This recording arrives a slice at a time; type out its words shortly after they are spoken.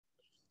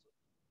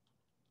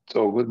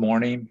So good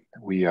morning.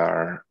 We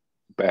are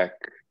back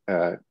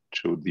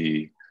to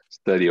the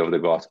study of the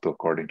Gospel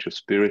according to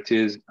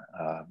Spiritism.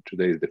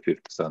 Today is the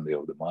fifth Sunday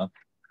of the month.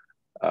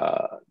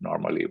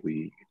 Normally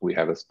we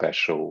have a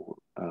special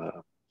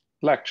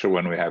lecture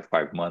when we have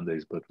 5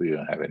 Mondays, but we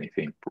don't have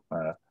anything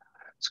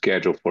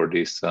scheduled for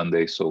this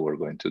Sunday, so we're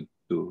going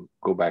to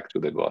go back to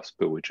the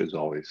Gospel, which is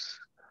always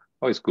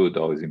good,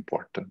 always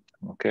important.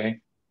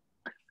 Okay.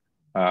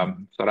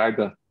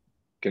 Sarayda,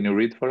 can you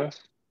read for us?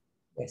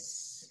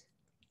 Yes.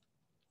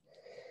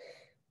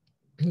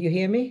 You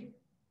hear me?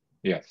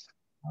 Yes.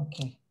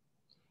 Okay.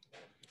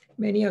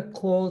 Many are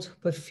called,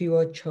 but few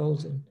are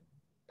chosen.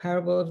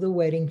 Parable of the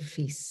wedding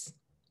feast.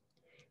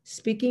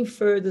 Speaking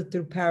further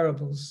through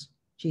parables,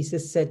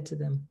 Jesus said to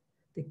them,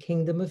 "The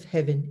kingdom of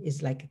heaven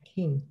is like a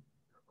king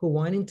who,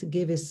 wanting to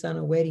give his son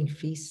a wedding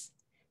feast,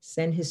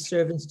 sent his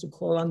servants to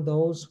call on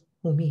those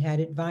whom he had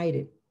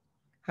invited.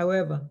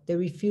 However, they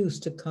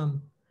refused to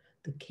come.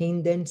 The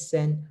king then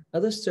sent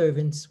other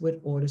servants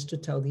with orders to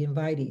tell the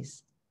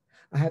invitees,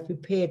 'I have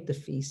prepared the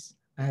feast.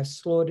 I have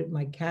slaughtered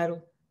my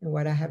cattle and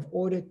what I have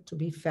ordered to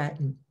be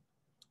fattened.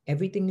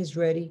 Everything is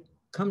ready.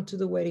 Come to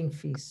the wedding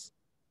feast.'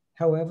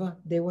 However,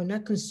 they were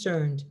not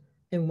concerned,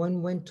 and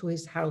one went to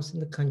his house in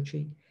the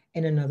country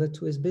and another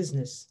to his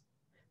business.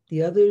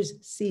 The others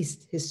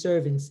seized his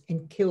servants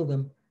and killed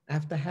them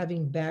after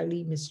having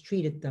badly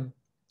mistreated them.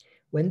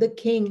 When the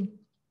king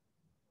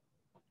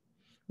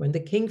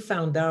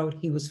found out,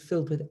 he was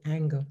filled with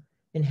anger,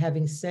 and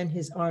having sent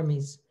his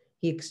armies,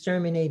 he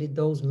exterminated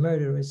those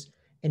murderers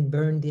and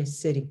burned their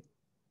city.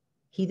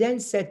 He then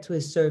said to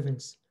his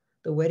servants,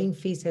 'The wedding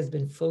feast has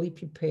been fully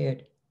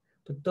prepared,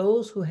 but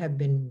those who have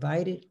been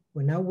invited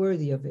were not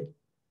worthy of it.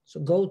 So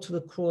go to the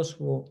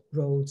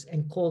crossroads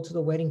and call to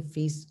the wedding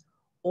feast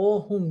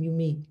all whom you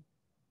meet.'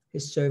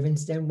 His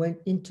servants then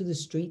went into the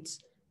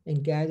streets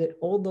and gathered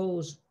all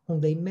those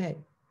whom they met,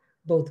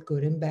 both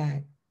good and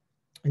bad.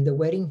 And the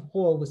wedding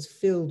hall was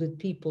filled with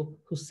people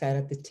who sat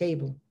at the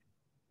table.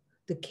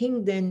 The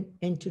king then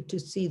entered to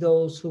see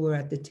those who were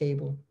at the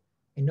table,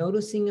 and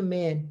noticing a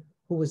man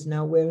who was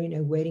now wearing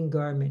a wedding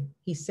garment,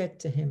 he said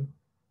to him,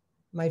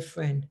 'My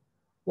friend,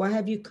 why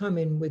have you come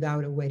in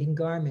without a wedding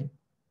garment?'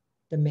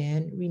 The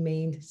man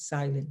remained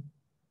silent.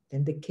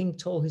 Then the king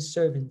told his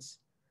servants,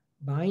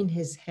 'Bind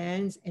his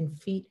hands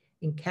and feet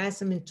and cast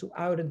him into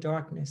outer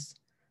darkness.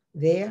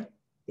 There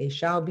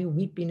shall be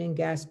weeping and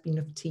gasping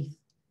of teeth.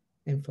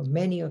 And for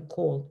many are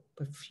called,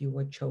 but few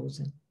are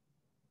chosen.'"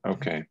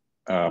 Okay.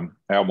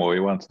 Elmo,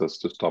 you want us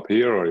to stop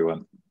here or you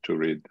want to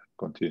read,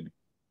 continue?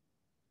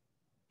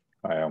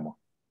 Hi, Elmo.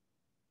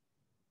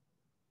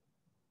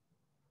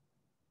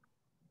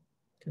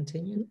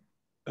 Continue.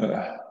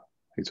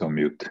 He's on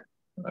mute.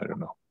 I don't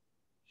know.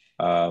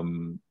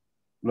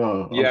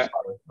 No, yeah.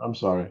 I'm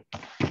sorry.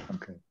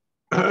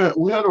 Okay.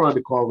 We had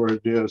already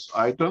covered this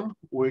item.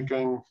 We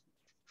can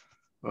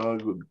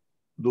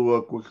do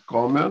a quick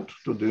comment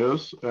to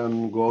this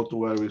and go to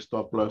where we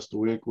stopped last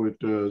week,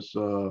 which is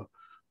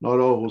not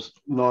all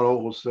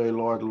who say,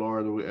 "Lord,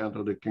 Lord, we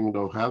enter the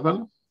kingdom of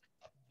heaven."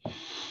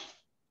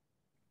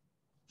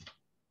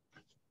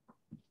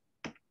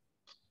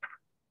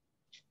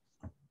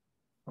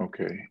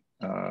 Okay.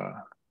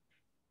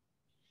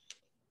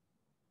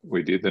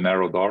 We did the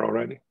narrow door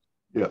already?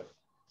 Yeah.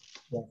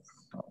 Yes.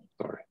 Oh,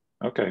 sorry.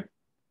 Okay.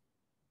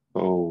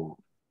 So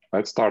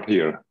let's start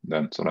here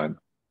then, Soraya.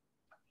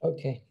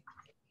 Okay.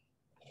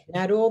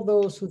 Not all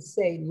those who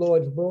say,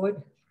 "Lord,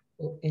 Lord,"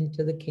 will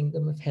enter the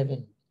kingdom of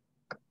heaven.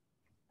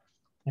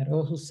 Not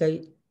all who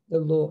say, "The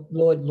Lord,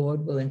 Lord,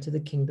 Lord," will enter the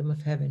kingdom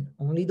of heaven.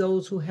 Only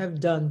those who have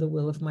done the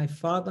will of my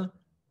Father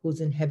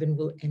who's in heaven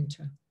will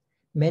enter.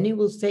 Many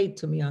will say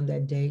to me on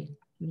that day,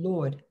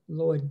 "Lord,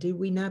 Lord, did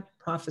we not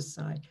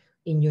prophesy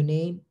in your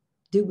name?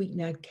 Did we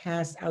not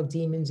cast out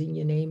demons in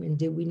your name? And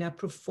did we not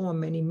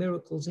perform many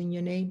miracles in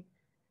your name?"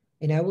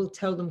 And I will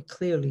tell them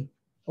clearly,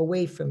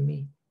 "Away from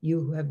me,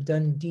 you who have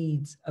done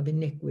deeds of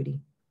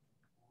iniquity."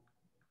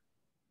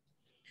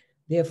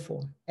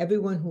 Therefore,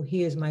 everyone who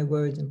hears my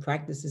words and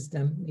practices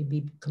them may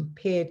be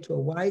compared to a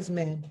wise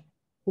man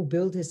who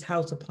built his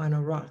house upon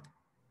a rock.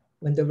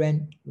 When the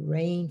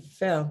rain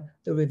fell,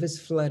 the rivers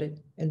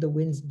flooded, and the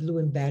winds blew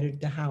and battered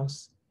the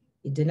house.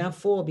 It did not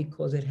fall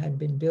because it had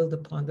been built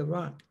upon the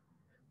rock.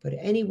 But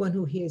anyone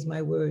who hears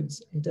my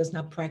words and does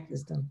not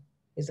practice them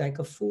is like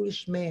a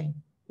foolish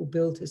man who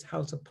built his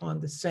house upon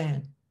the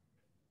sand.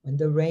 When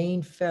the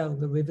rain fell,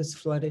 the rivers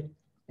flooded,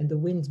 and the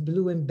winds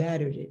blew and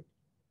battered it.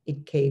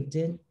 It caved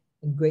in,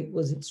 and great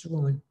was its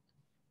ruin.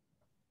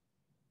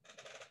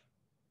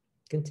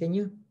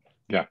 Continue?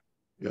 Yeah.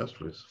 Yes,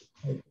 please.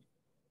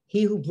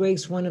 He who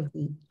breaks one of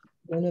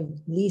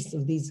least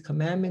of these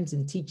commandments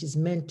and teaches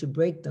men to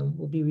break them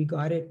will be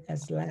regarded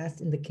as last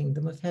in the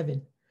kingdom of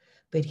heaven.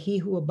 But he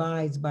who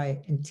abides by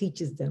it and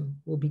teaches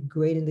them will be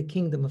great in the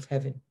kingdom of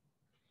heaven.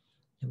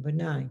 Number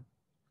 9,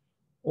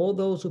 all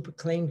those who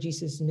proclaim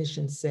Jesus'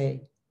 mission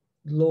say,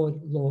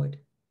 "Lord, Lord."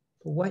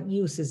 For what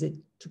use is it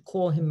to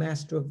call him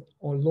master of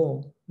or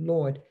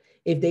Lord,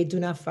 if they do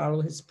not follow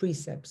his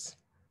precepts?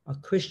 Are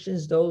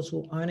Christians those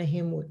who honor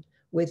him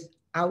with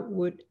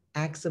outward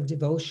acts of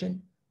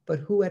devotion, but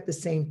who at the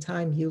same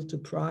time yield to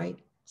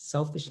pride,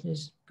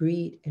 selfishness,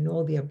 greed, and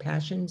all their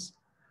passions?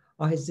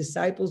 Are his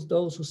disciples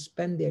those who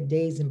spend their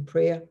days in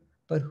prayer,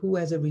 but who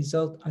as a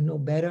result are no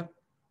better,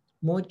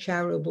 more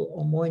charitable,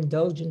 or more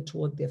indulgent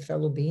toward their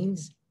fellow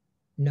beings?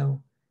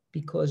 No,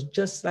 because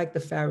just like the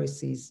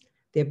Pharisees,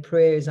 their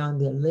prayer is on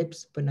their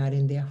lips, but not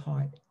in their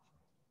heart.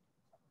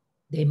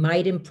 They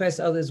might impress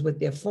others with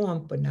their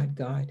form, but not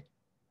God.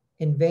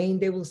 In vain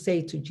they will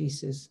say to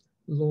Jesus,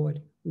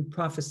 Lord, we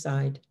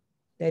prophesied.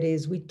 That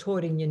is, we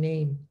taught in your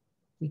name.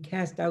 We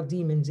cast out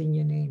demons in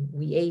your name.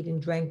 We ate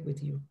and drank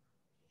with you.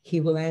 He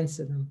will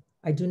answer them,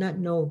 I do not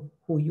know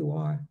who you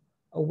are.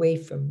 Away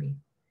from me.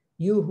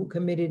 You who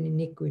committed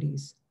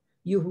iniquities.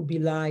 You who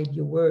belied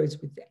your words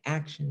with the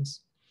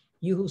actions.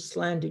 You who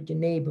slandered your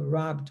neighbor,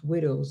 robbed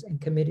widows, and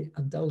committed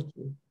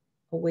adultery.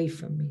 Away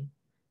from me.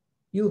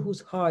 You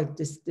whose heart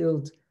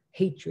distilled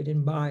hatred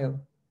and bile.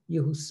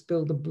 You who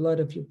spilled the blood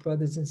of your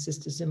brothers and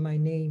sisters in my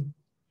name.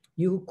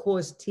 You who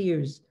caused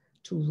tears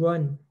to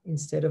run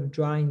instead of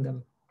drying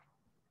them.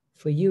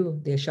 For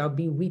you there shall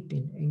be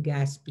weeping and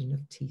gasping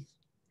of teeth.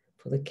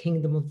 For the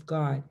kingdom of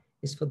God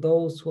is for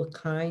those who are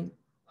kind,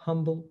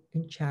 humble,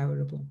 and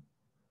charitable.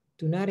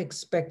 Do not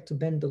expect to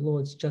bend the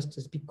Lord's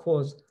justice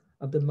because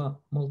of the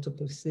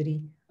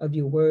multiplicity of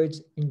your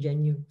words and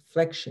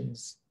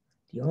genuflections.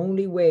 The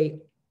only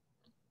way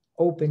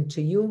open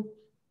to you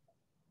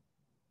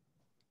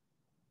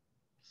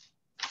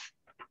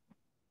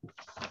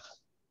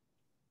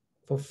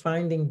for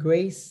finding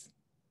grace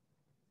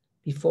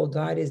before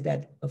God is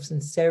that of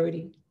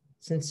sincerity,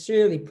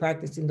 sincerely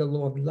practicing the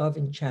law of love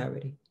and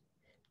charity.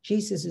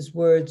 Jesus'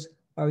 words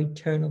are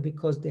eternal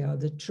because they are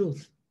the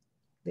truth.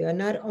 They are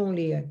not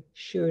only a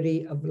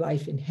surety of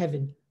life in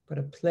heaven, but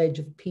a pledge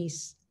of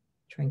peace,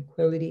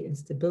 tranquility, and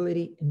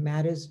stability in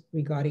matters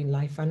regarding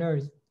life on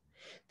earth.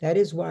 That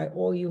is why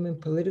all human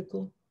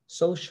political,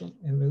 social,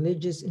 and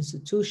religious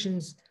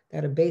institutions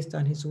that are based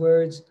on his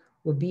words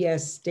will be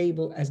as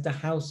stable as the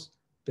house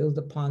built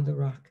upon the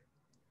rock.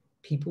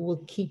 People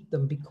will keep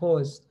them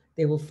because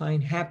they will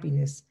find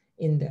happiness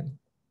in them.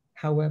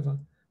 However,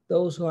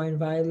 those who are in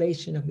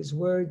violation of his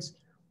words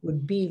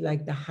would be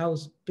like the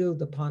house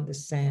built upon the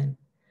sand.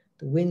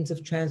 The winds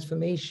of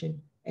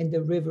transformation and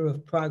the river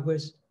of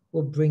progress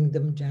will bring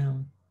them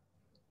down.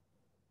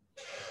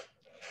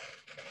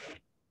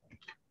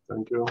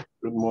 Thank you.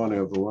 Good morning,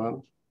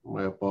 everyone.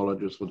 My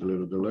apologies for the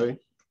little delay.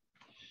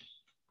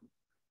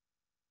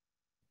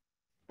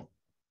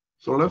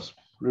 So let's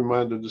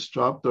remind that this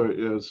chapter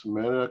is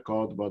many are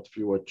called, but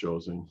few are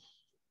chosen.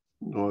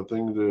 I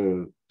think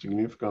the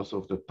significance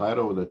of the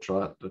title of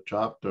the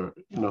chapter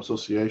in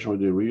association with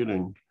the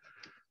reading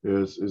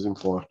is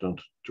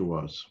important to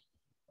us.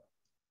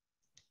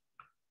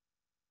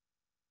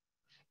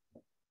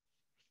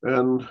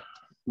 And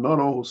not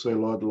all who say,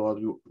 Lord,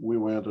 Lord, we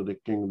will enter the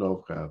kingdom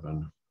of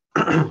heaven.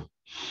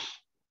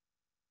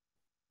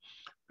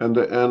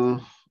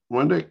 and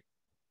when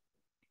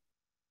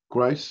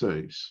Christ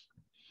says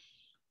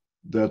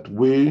that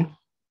we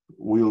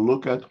will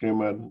look at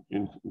him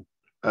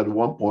at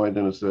one point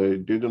and say,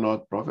 did you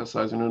not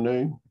prophesy in your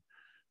name?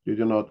 Did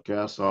you not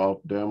cast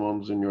out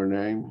demons in your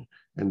name?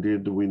 And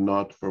did we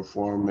not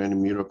perform many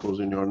miracles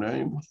in your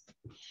name?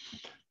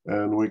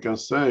 And we can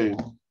say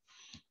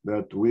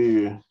that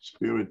we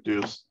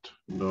Spiritists,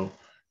 did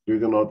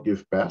you not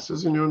give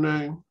passes in your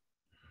name?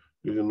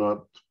 Did you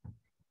not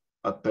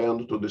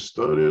attend to the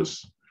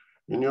studies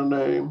in your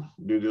name?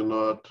 Did you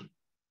not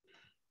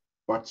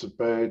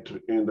participate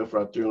in the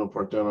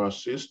fraternal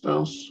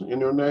assistance in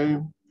your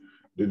name?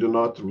 Did you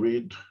not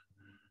read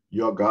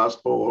your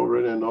gospel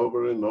over and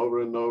over and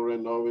over and over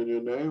and over in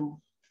your name?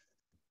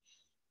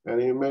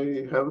 And he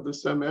may have the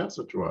same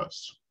answer to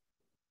us.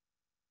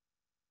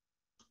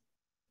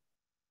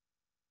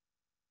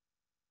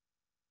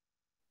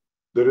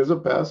 There is a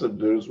passage,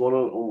 there is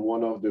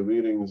one of the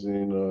readings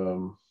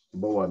in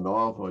Boa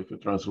Nova, if you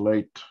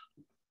translate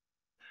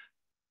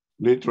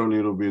literally,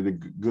 it'll be the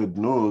good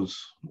news,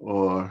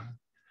 or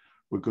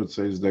we could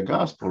say it's the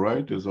gospel,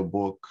 right? It's a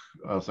book,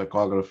 a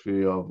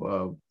psychography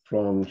of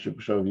from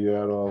Chico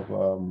Xavier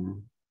of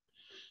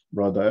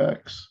Brother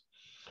X,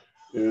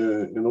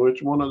 in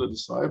which one of the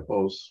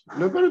disciples, in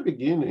the very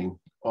beginning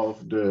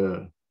of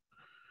the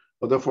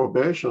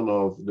formation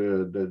of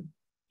the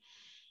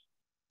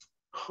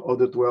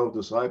 12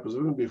 disciples,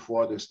 even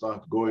before they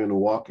start going and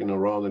walking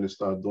around and they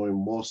start doing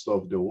most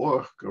of the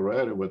work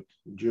already, with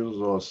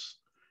Jesus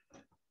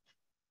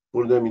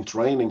put them in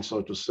training,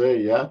 so to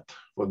say, yet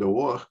for the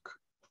work.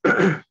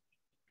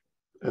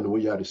 And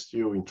we are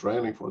still in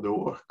training for the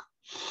work.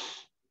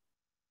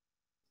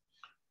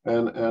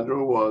 And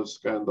Andrew was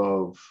kind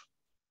of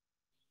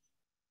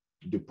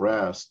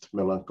depressed,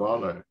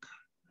 melancholic,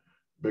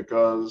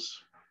 because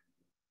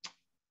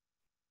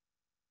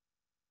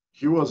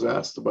he was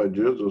asked by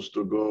Jesus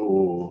to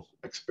go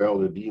expel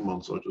the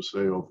demon, so to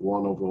say, of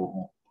one of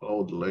an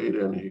old lady,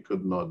 and he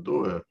could not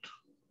do it.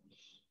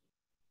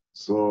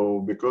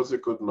 So because he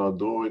could not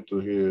do it,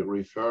 he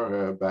referred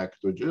her back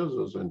to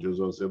Jesus, and Jesus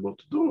was able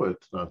to do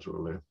it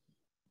naturally.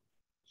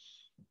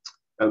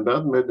 And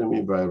that made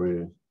me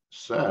very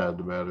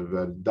sad, very,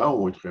 very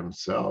down with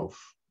himself.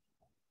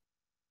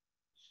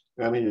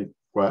 And he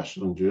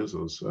questioned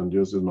Jesus, and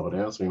Jesus did not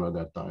answer him at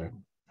that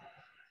time.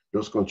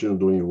 Just continue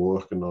doing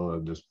work,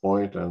 at this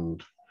point.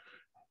 And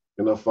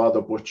in a further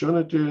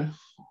opportunity,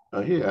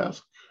 he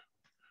asked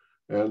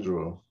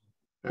Andrew,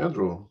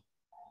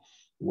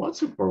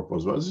 what's your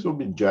purpose? What's your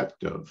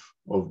objective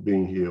of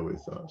being here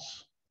with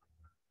us?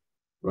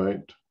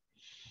 Right?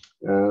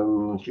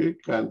 And he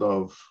kind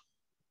of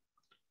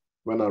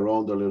went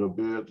around a little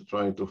bit,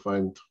 trying to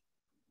find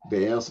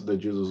the answer that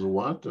Jesus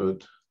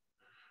wanted,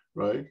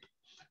 right?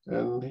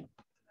 And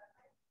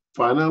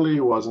finally, he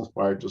was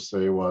inspired to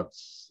say what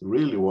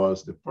really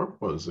was the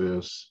purpose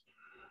is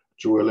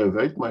to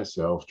elevate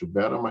myself, to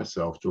better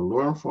myself, to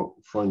learn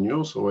from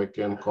you so I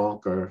can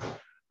conquer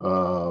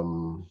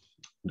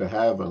the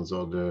heavens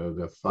or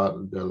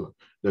the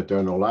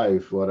eternal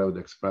life, whatever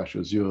the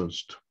expression is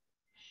used.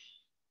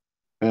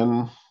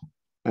 And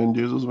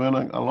Jesus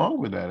went along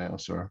with that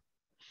answer.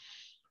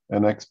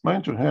 And I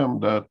explained to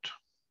him that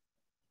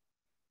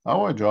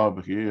our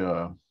job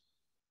here,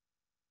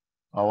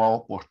 our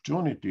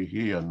opportunity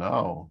here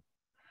now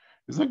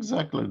is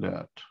exactly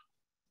that,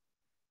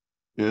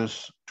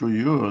 is to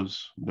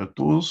use the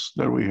tools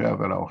that we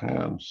have at our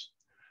hands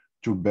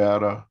to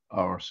better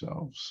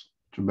ourselves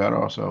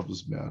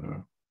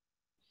better.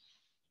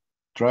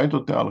 Trying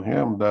to tell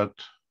him that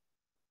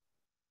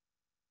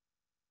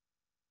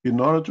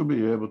in order to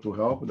be able to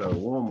help that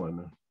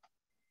woman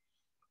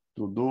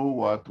to do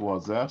what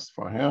was asked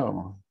for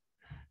him,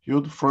 he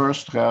would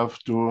first have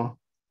to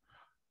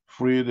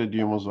free the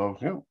demons of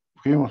him,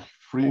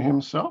 free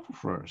himself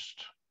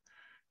first.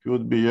 He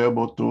would be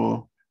able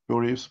to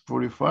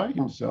purify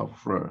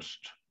himself first.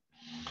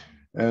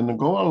 And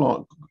go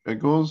along, it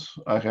goes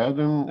ahead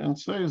and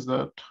says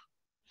that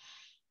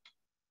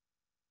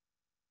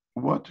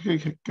what he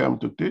came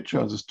to teach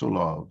us is to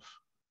love.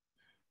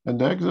 And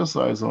the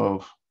exercise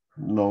of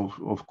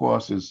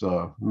course, is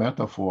a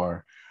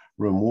metaphor,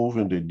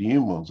 removing the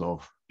demons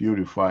of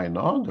purifying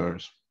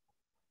others,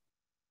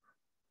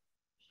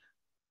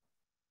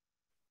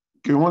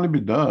 can only be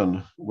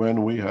done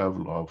when we have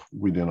love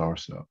within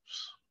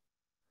ourselves,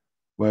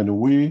 when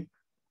we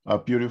are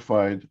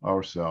purified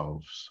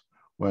ourselves,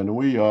 when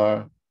we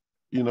are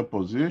in a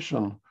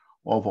position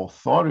of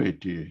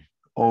authority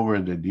over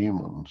the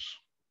demons.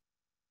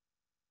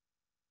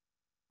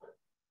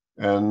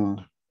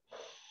 And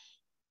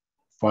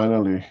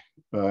finally,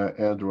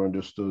 Andrew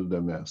understood the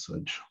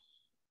message.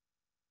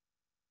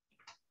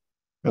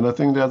 And I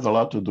think that's a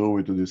lot to do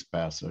with this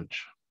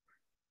passage.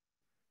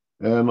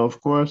 And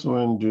of course,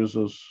 when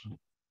Jesus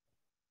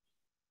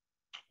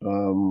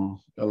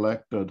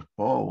elected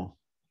Paul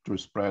to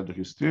spread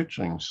his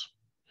teachings,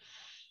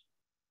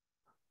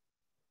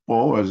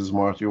 Paul, as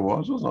smart he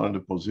was not in the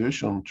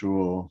position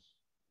to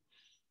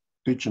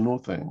teach new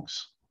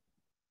things.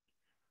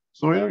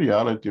 So in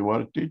reality,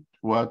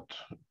 what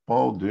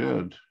Paul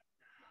did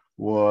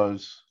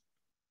was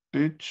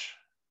teach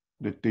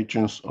the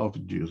teachings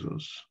of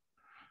Jesus,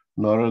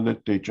 not the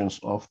teachings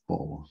of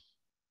Paul,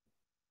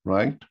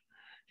 right?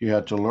 He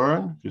had to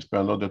learn. He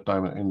spent all the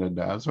time in the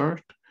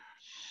desert.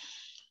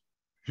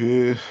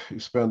 He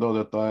spent all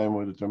the time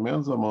with a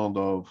tremendous amount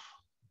of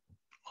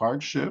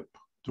hardship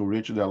to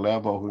reach the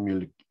level of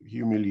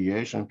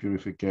humiliation,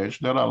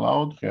 purification that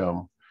allowed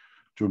him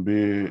to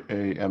be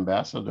an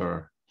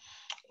ambassador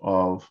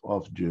of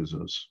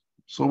Jesus.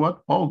 So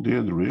what Paul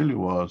did really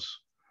was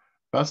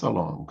pass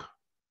along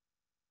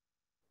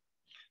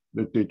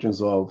the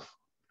teachings of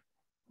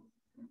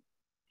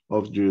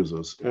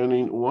Jesus. And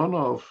in one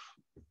of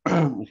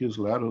his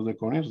letters, the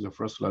Corinthians, the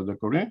first letter, the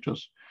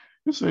Corinthians,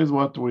 he says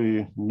what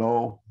we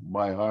know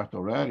by heart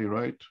already,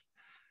 right?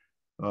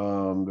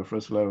 The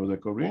first letter of the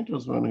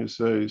Corinthians, when he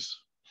says,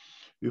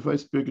 if I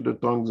speak the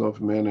tongues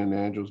of men and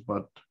angels,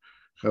 but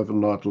have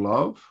not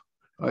love,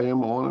 I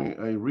am only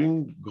a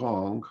ring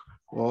gong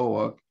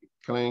or a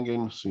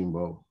clanging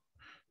cymbal.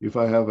 If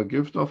I have a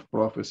gift of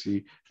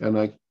prophecy and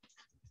I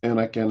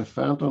can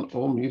fathom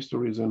all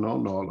mysteries and all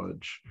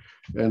knowledge,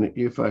 and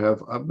if I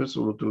have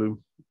absolute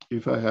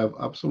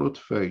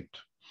faith,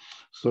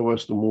 so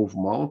as to move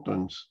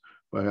mountains,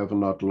 but I have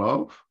not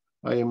love,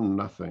 I am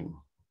nothing.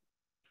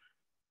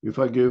 If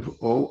I give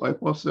all I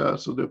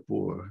possess to the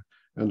poor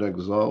and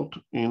exalt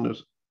in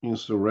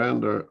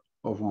surrender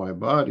of my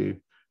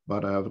body,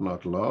 but I have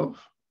not love,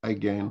 I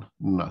gain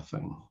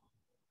nothing.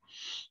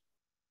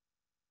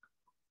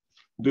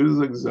 This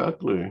is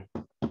exactly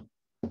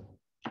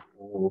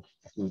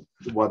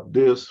what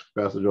this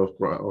passage of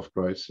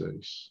Christ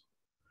says.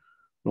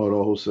 Not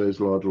all who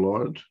says, Lord,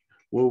 Lord,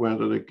 will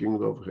enter the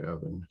kingdom of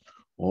heaven.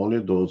 Only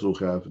those who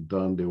have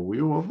done the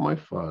will of my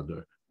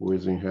Father, who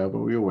is in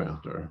heaven, will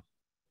enter.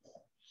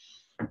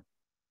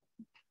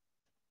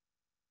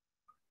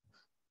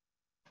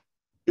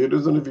 It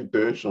is an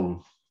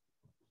invitation,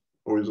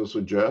 or is a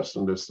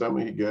suggestion that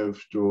Samuel he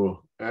gave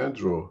to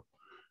Andrew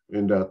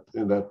in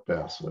that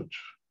passage.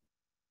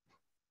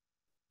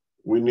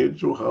 We need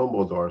to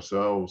humble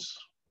ourselves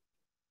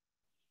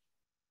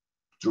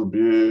to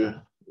be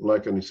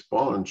like a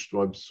sponge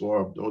to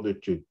absorb all the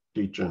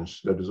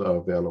teachings that are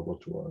available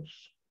to us.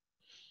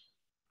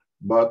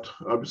 But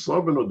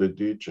absorbing all the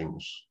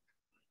teachings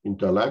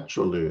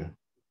intellectually,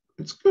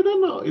 it's good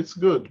enough. It's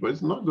good, but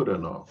it's not good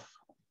enough.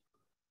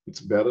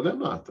 It's better than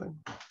nothing.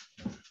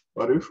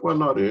 But if we're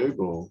not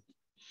able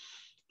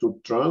to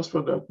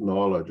transfer that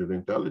knowledge, the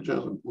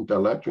intelligence,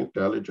 intellectual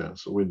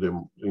intelligence, with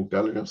the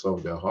intelligence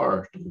of the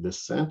heart, with the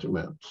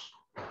sentiments,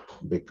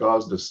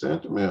 because the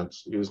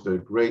sentiments is the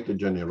great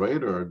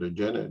generator,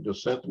 the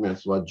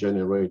sentiments what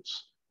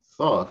generates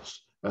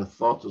thoughts, and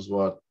thought is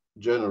what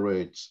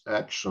generates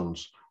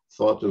actions,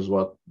 thought is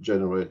what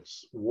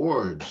generates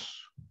words,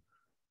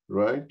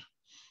 right?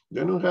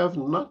 Then you have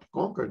not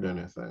conquered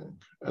anything.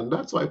 And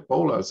that's why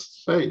Paul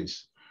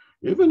says,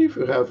 even if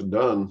you have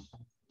done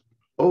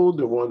all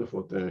the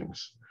wonderful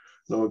things,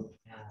 you know,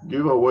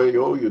 give away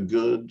all your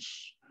goods,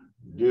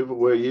 give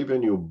away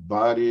even your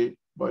body,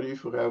 but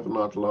if you have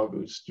not love,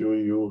 still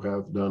you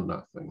have done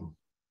nothing.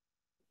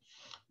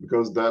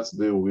 Because that's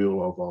the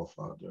will of our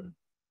Father.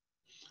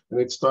 And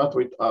it starts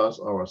with us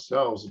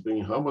ourselves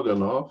being humble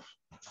enough,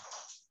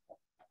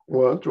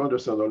 one, to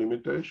understand our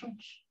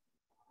limitations,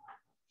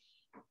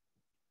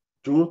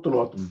 two, to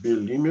not be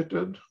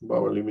limited by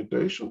our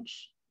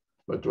limitations,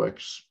 but to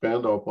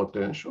expand our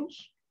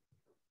potentials.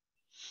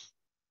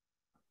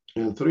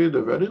 And three,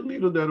 the very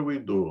little that we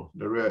do,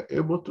 that we are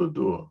able to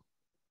do,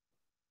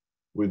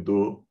 we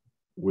do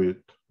with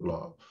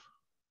love.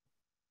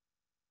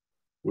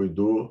 We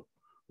do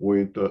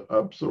with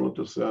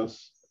absolute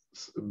sense,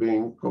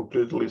 being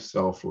completely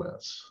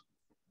selfless.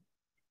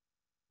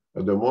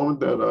 At the moment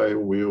that I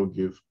will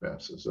give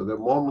passes, at the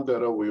moment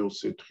that I will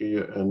sit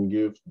here and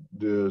give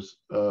this,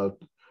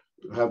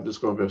 have this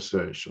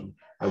conversation,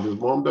 at the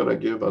moment that I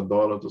give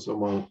 $1 to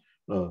someone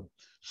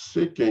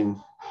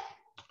seeking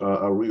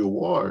a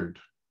reward,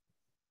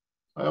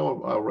 I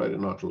already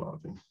not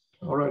loving,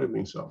 already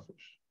being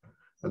selfish.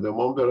 At the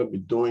moment that I be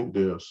doing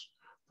this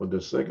for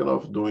the sake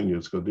of doing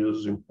this, because this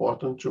is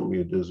important to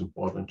me, this is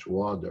important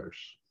to others.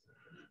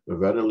 The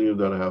very little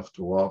that I have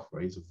to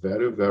offer is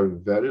very, very,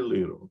 very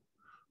little,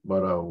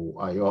 but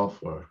I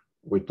offer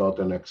without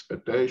an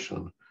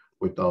expectation,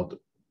 without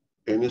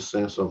any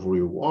sense of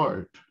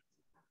reward,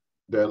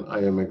 then I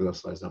am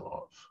exercising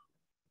love.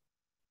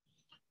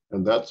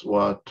 And that's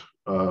what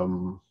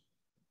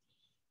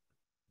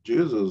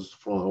Jesus,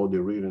 from all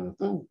the reading, I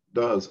think,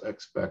 does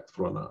expect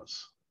from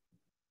us.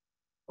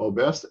 Our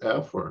best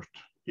effort,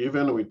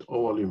 even with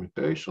our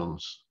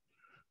limitations,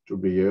 to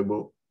be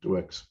able to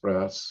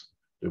express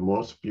the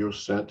most pure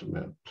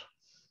sentiment.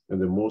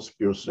 And the most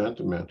pure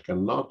sentiment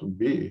cannot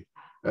be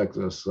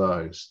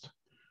exercised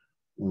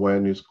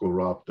when it's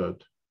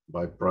corrupted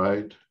by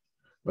pride,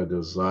 by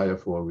desire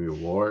for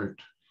reward.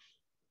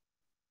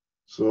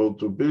 So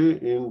to be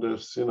in the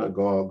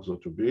synagogues, or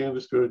to be in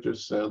the spiritual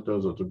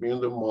centers, or to be in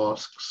the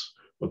mosques,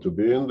 or to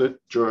be in the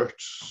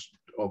church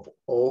of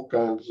all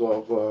kinds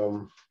of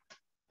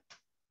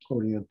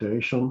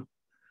orientation,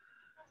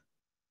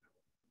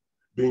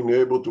 being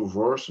able to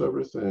verse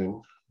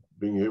everything,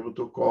 being able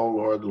to call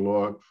Lord,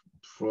 Lord,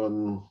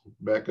 from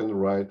back and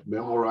right,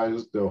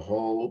 memorize the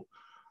whole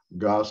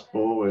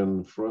gospel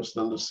and first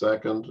and the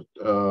second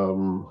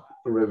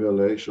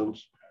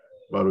revelations,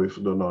 but if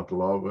we do not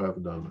love, we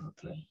have done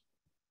nothing.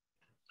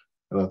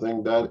 And I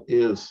think that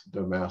is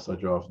the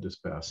message of this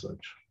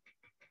passage.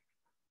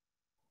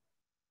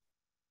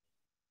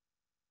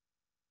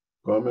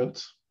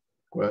 Comments,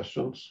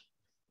 questions?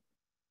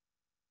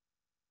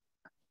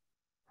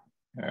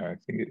 I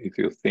think if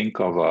you think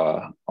of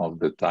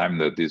the time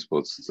that this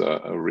was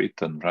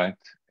written, right?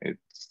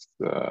 It's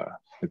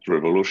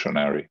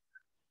revolutionary,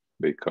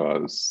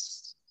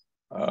 because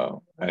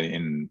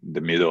in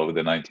the middle of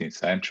the 19th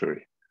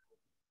century,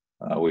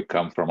 we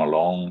come from a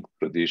long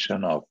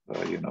tradition of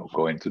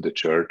going to the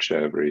church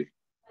every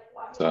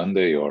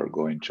Sunday or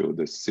going to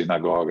the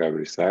synagogue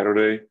every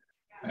Saturday,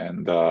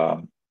 and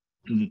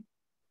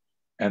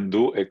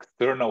do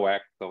external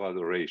acts of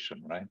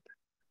adoration, right?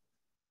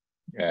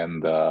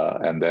 And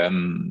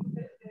then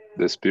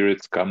the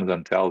spirits comes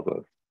and tells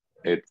us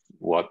it's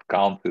what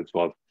counts is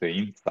what's the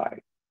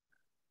inside.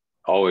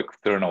 All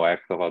external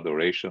acts of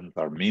adoration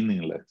are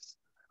meaningless,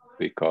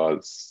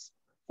 because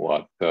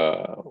what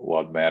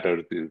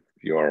matters is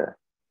your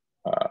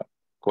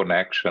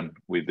connection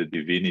with the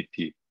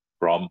divinity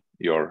from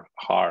your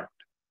heart.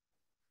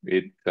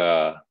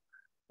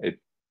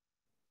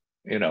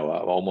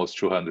 Almost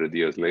 200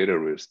 years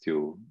later, we're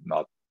still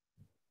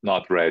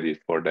not ready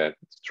for that,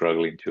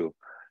 struggling to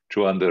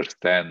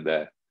understand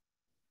that.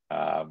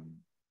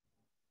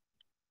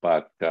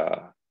 But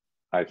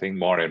I think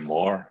more and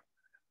more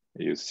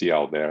you see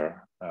out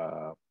there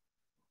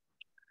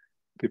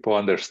people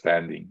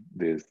understanding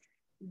this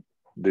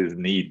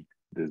need,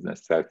 this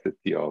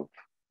necessity of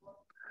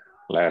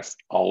less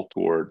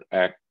outward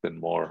acts and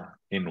more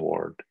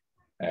inward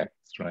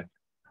acts, right?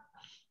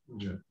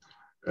 Yeah,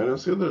 and I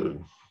see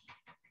the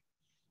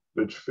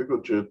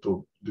difficulty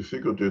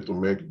to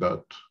make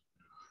that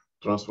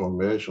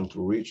transformation,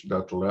 to reach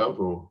that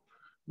level,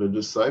 the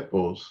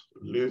disciples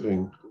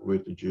living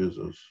with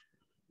Jesus,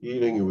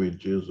 eating with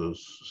Jesus,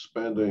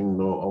 spending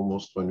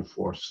almost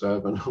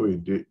 24/7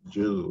 with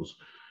Jesus,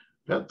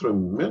 had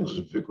tremendous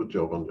difficulty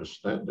of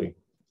understanding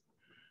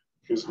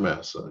his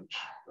message.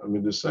 I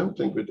mean, the same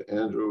thing with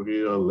Andrew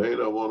here.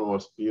 Later on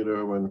was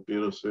Peter, when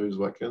Peter says,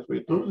 why can't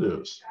we do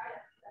this?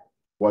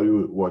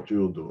 What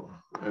you do?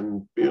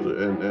 And Peter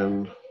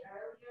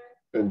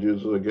and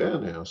Jesus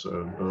again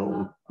answered,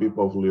 no,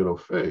 people of little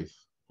faith,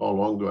 how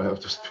long do I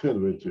have to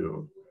spend with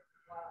you?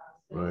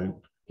 Right?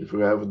 If you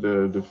have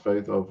the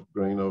faith of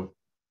grain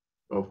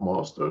of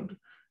mustard,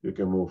 you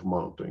can move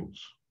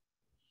mountains.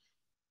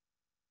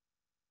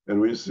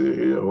 And we see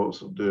here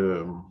also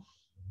the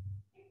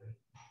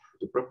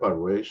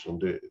preparation,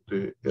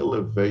 the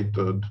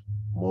elevated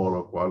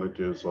moral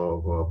qualities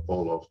of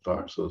Paul of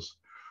Tarsus,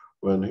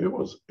 when he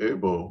was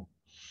able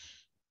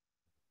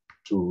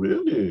to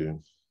really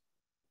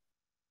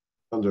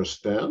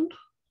understand,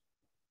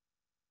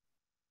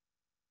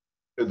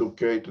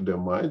 educate their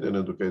mind and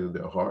educate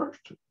their heart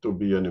to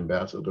be an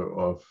ambassador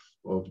of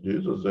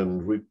Jesus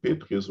and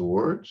repeat his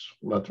words,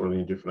 naturally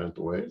in different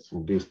ways.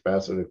 In this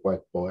passage is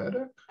quite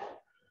poetic,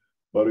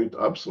 but it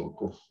absolute,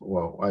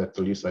 well, at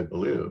least I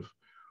believe,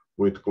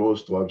 with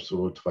close to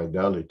absolute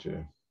fidelity.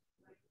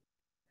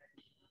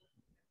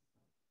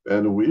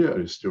 And we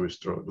are still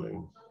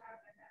struggling.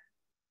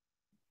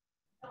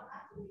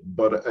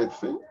 But I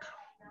think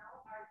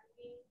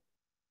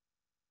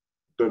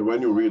that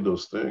when you read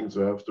those things,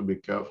 you have to be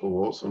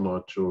careful also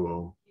not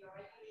to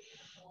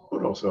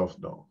put ourselves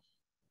down.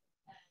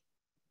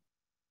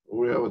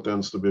 We have a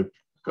tendency to be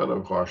kind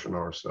of harsh on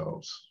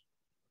ourselves.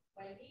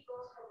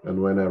 And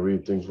when I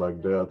read things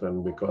like that,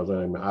 and because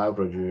I'm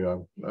average,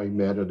 I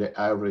imagine the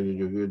average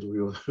you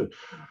will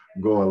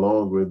go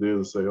along with this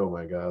and say, oh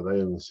my God, I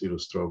didn't see the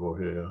struggle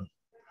here.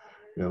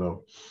 You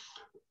know,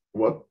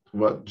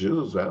 what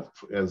Jesus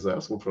is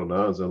asking from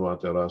us and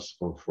what Eras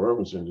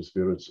confirms in the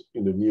Spirits,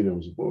 in the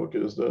Medium's book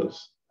is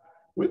this: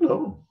 we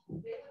know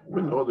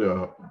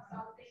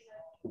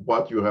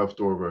what you have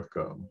to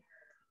overcome.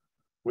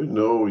 We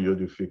know your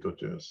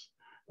difficulties.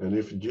 And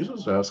if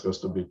Jesus asks us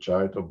to be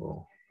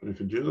charitable, if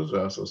Jesus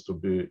asks us to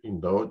be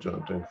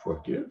indulgent and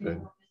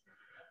forgiving,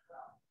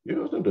 you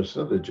have to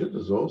understand that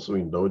Jesus is also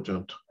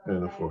indulgent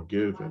and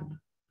forgiving.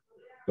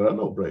 There are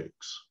no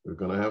breaks. We're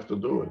going to have to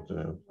do it.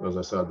 And as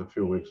I said a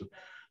few weeks,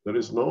 there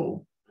is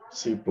no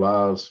C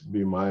plus,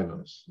 B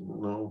minus.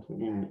 No,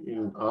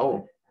 in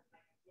our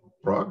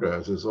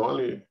progress, it's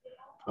only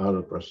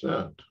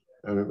 100%.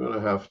 And we're going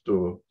to have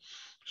to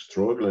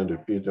struggle and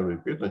repeat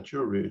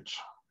until reach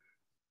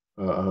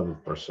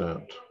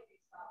 100%.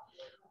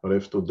 But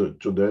if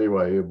today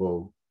we're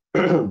able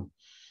to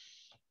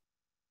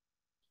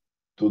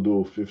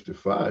do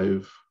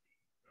 55,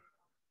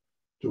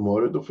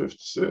 tomorrow do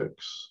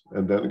 56,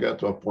 and then get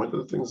to a point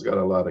that things get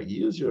a lot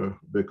easier,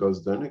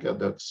 because then you get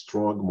that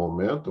strong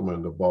momentum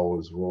and the ball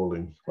is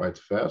rolling quite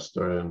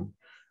faster, and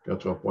get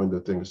to a point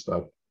that things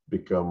start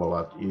become a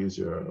lot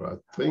easier. I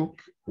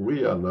think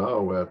we are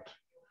now at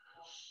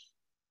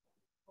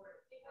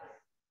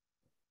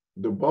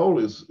the ball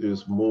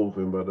is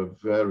moving but at a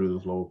very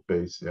low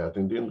pace yet,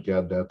 and didn't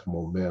get that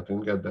momentum,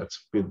 didn't get that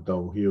speed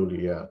downhill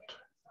yet.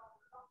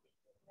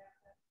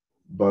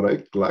 But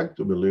I'd like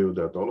to believe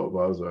that all of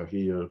us are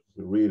here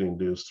reading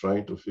this,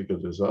 trying to figure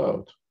this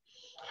out,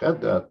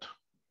 had that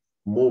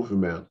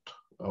movement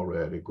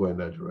already going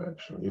that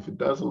direction. If it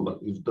does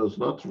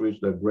not reach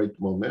that great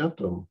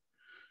momentum,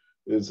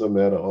 it's a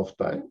matter of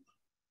time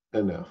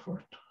and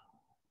effort.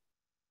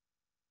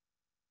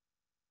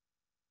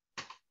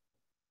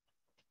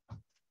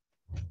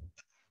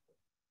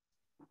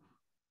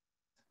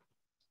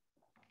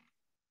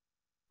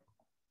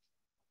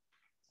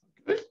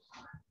 Okay.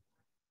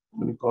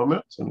 Any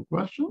comments, any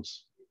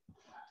questions?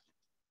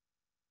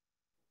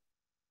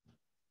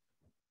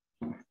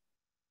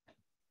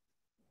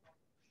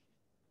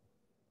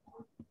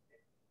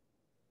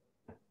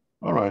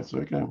 All right, so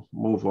we can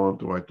move on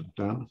to item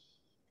 10.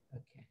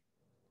 Okay.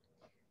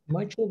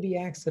 Much will be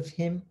asked of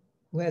him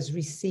who has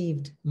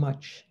received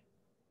much.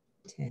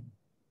 10.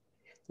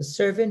 The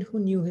servant who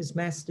knew his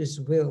master's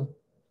will,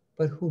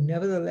 but who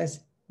nevertheless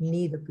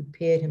neither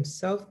prepared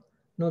himself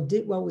nor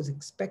did what was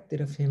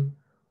expected of him,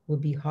 will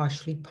be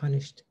harshly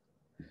punished.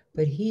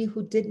 But he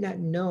who did not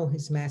know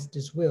his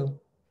master's will,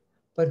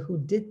 but who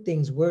did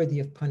things worthy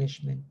of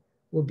punishment,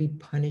 will be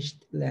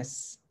punished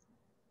less.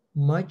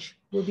 Much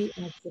will be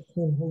asked of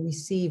him who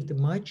received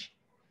much,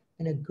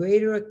 and a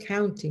greater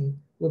accounting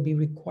will be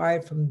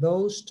required from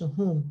those to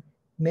whom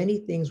many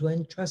things were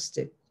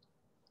entrusted.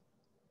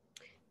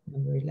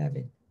 Number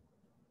 11.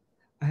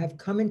 I have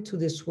come into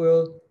this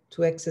world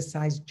to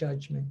exercise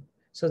judgment,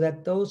 so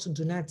that those who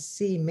do not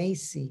see may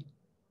see,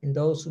 and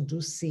those who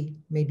do see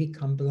may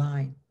become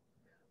blind.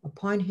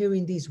 Upon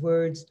hearing these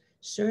words,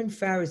 certain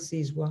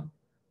Pharisees were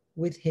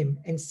with him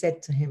and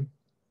said to him,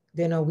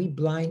 then are we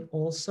blind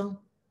also?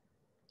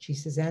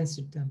 Jesus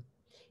answered them,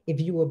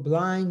 if you were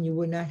blind, you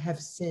would not have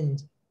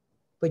sinned.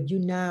 But you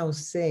now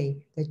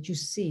say that you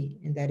see,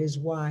 and that is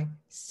why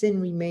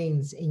sin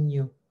remains in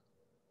you.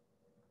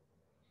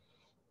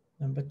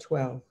 Number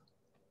 12.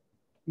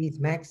 These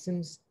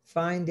maxims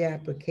find their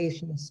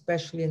application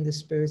especially in the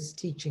Spirit's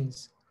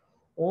teachings.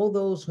 All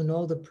those who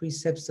know the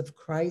precepts of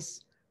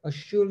Christ are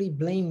surely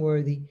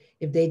blameworthy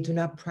if they do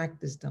not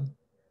practice them.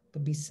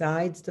 But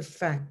besides the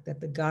fact that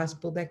the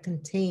gospel that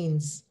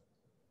contains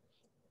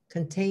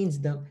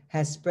them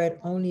has spread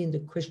only in the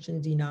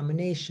Christian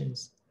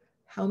denominations,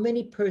 how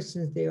many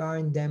persons there are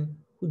in them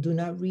who do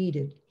not read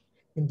it,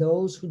 and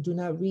those who do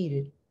not read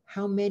it,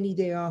 how many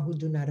there are who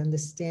do not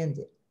understand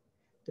it.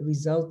 The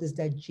result is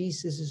that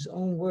Jesus'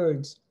 own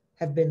words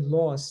have been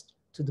lost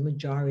to the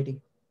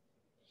majority.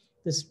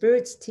 The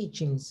Spirit's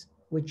teachings,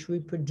 which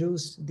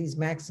reproduce these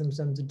maxims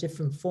under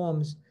different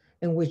forms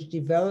and which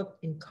develop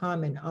in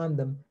comment on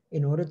them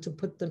in order to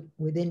put them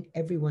within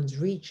everyone's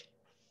reach,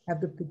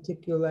 have the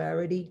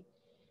particularity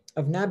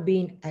of not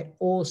being at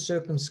all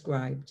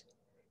circumscribed,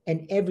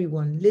 and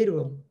everyone,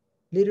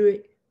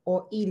 literate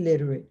or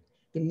illiterate,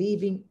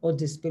 believing or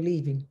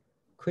disbelieving,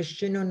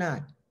 Christian or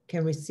not,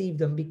 can receive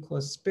them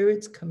because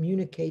spirits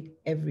communicate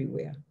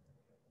everywhere.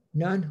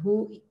 None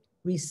who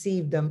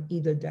receive them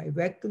either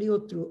directly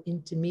or through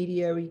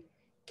intermediary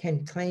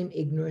can claim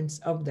ignorance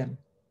of them.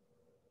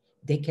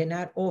 They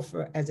cannot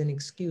offer as an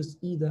excuse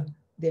either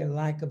their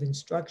lack of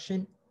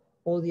instruction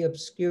or the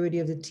obscurity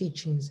of the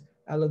teaching's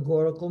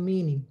allegorical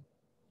meaning.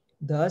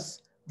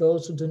 Thus,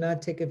 those who do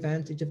not take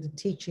advantage of the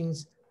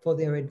teachings for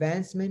their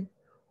advancement,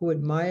 who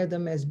admire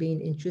them as being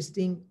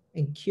interesting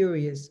and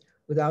curious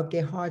without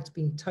their hearts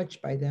being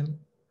touched by them,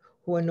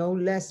 who are no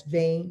less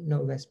vain,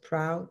 no less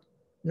proud,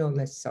 no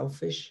less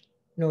selfish,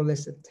 no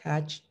less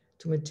attached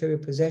to material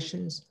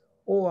possessions,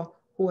 or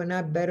who are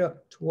not better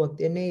toward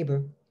their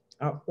neighbor,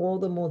 are all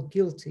the more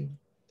guilty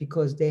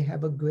because they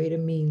have a greater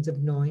means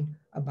of knowing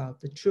about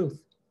the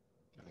truth.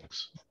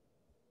 Thanks.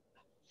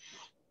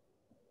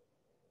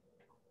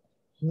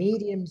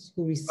 Mediums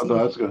who receive...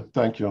 That's good.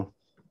 Thank you.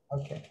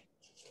 Okay.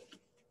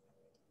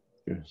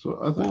 Okay, so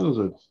I think there's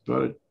a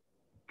very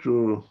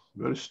true,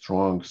 very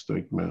strong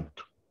statement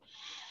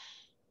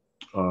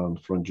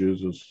from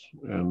Jesus.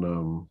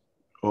 And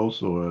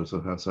also, as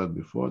I have said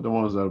before, the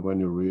ones that when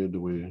you read,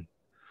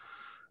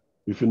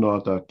 if you're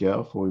not that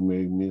careful, we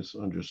may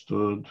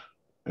misunderstood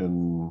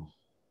and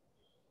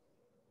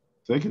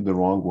take it the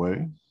wrong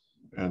way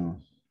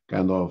and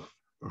kind of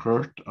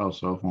hurt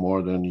ourselves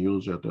more than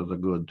use it as a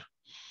good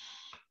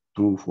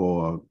tool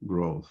for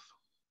growth.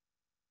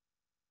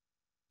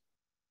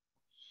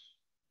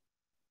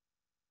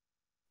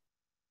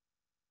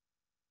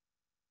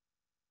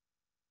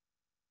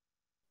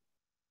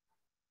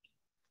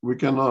 We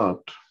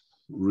cannot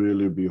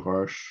really be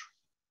harsh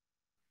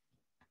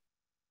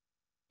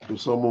to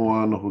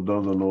someone who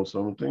doesn't know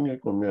something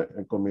and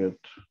commit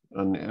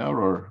an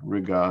error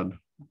regard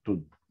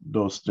to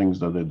those things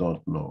that they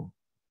don't know.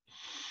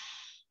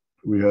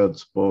 We had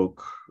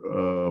spoke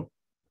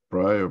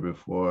prior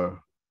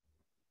before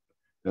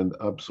an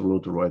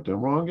absolute right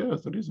and wrong.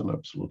 Yes, there is an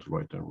absolute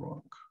right and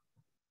wrong.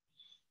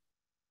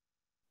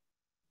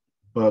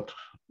 But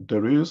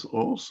there is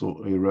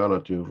also a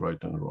relative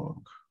right and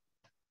wrong.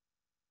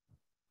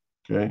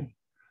 Okay?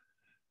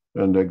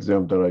 And the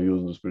example that I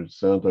use in the Spirit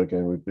Center, I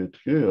can repeat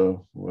here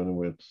when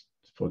we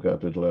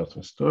forgot it last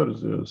in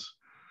studies is,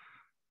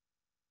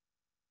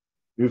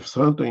 if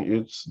hunting,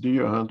 it's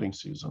deer hunting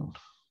season.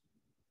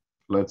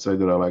 Let's say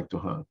that I like to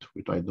hunt,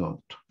 which I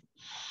don't.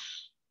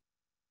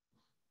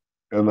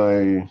 And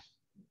I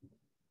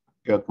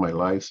get my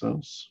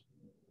license.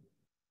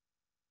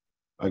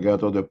 I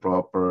got all the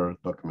proper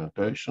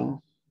documentation.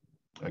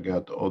 I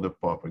got all the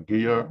proper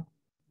gear.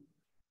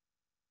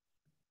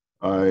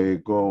 I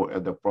go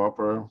at the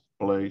proper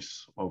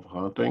place of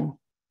hunting.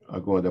 I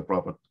go at the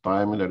proper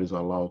time that is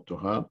allowed to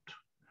hunt.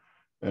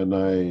 And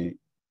I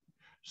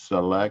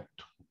select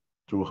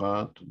to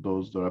hunt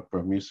those that are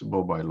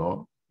permissible by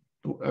law.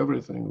 Do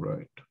everything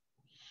right.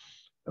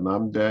 And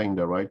I'm there in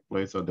the right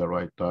place at the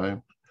right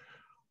time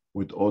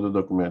with all the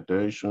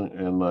documentation,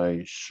 and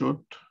I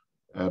shoot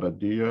at a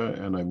deer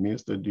and I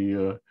miss the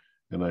deer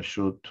and I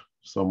shoot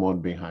someone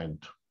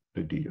behind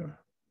the deer,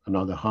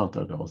 another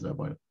hunter that was there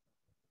by.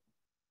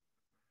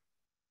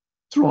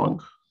 It's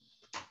wrong.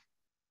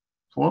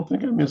 For one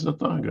thing, I missed the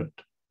target.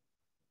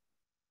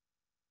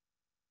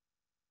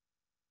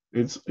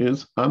 It's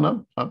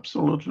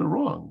absolutely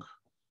wrong.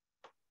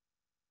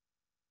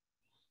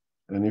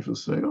 And if you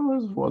say,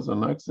 oh, it was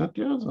an accident,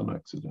 yeah, it's an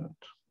accident.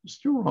 It's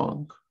still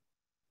wrong.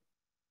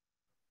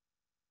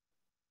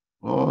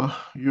 Or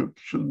you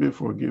should be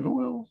forgiven.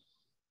 Well,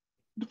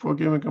 the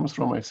forgiving comes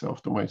from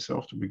myself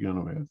to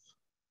begin with.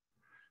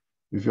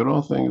 If you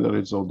don't think that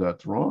it's all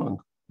that wrong,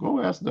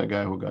 go ask the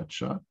guy who got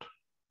shot.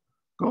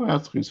 Go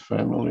ask his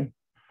family.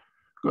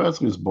 Go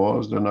ask his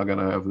boss. They're not going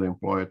to have the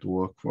employee to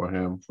work for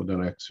him for the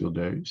next few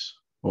days,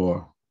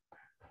 or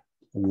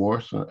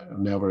worse,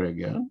 never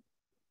again.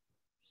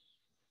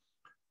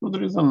 So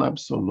there is an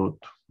absolute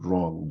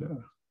wrong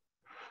there.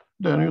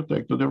 Then you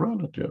take to the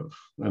relative,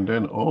 and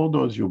then all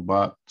those you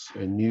buts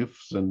and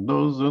ifs and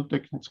those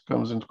things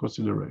comes into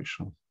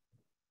consideration,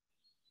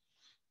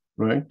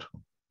 right?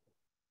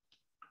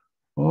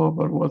 Oh,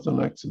 but it was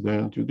an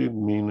accident. You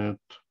didn't mean it.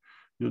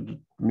 You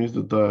missed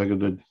the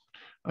target.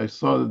 I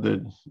saw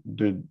that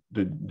the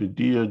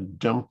deer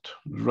jumped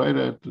right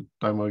at the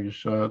time of your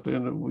shot,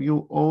 and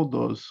you all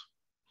those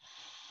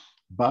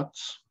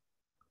buts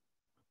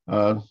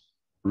are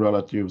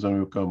relatives and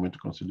will come into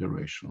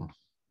consideration.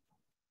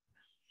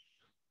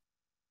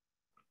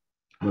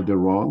 But the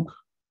wrong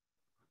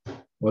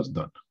was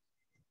done.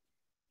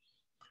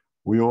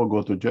 We all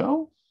go to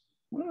jail?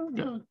 Well,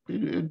 yeah,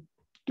 it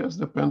just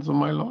depends on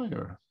my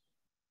lawyer.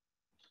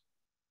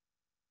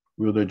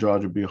 Will the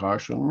judge be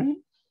harsh on me?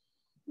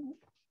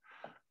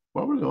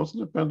 Probably also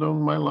depend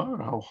on my lawyer,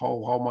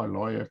 how my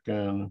lawyer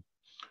can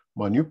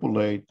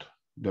manipulate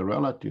the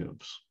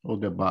relatives or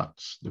the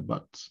buts,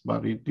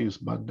 but it is,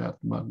 but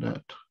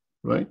that,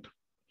 right?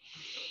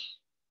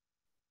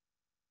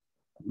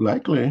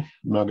 Likely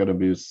not going to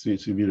be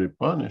severely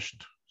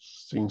punished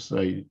since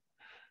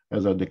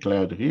as I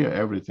declared here,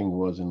 everything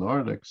was in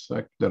order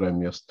except that I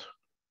missed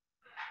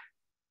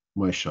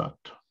my shot.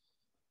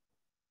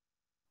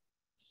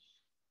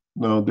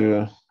 Now,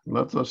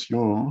 let's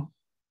assume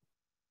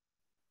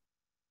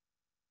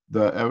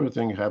that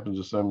everything happens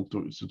in the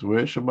same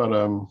situation, but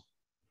I'm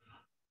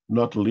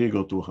not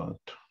legal to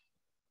hunt,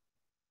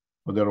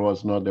 or there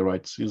was not the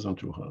right season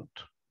to hunt.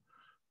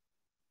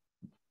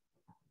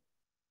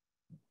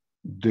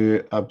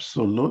 The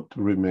absolute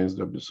remains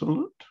the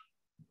absolute,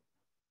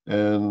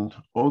 and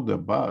all the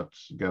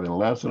buts getting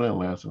less and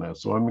less and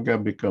less. So I'm gonna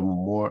become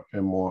more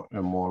and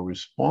more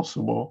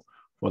responsible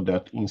for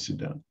that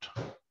incident.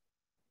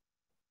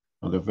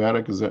 And the very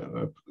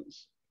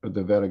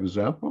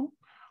example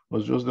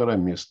was just that I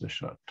missed the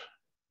shot.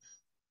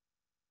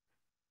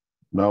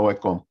 Now I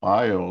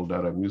compile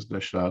that I missed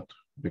the shot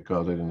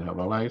because I didn't have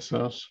a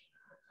license,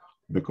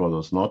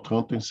 because it's not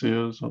hunting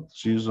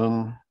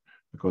season,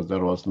 because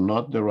that was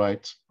not the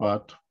right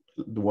spot.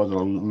 It was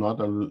not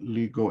a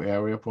legal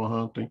area for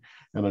hunting,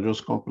 and I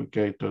just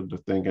complicated the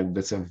thing, and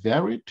the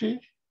severity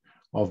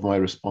of my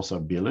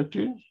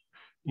responsibility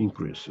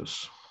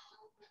increases.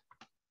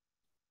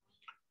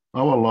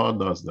 Our law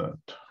does that.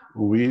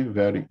 We,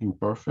 very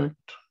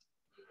imperfect,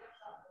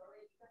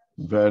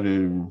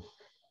 very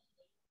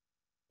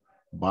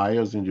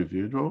biased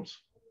individuals,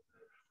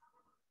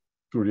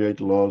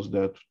 create laws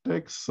that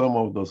take some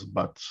of those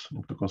buts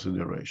into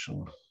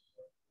consideration.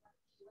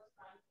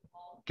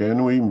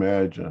 Can we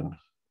imagine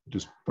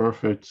this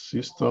perfect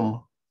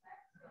system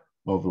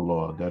of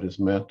law that is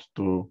meant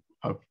to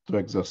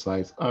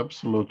exercise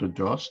absolute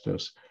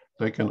justice,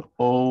 taking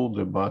all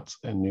the buts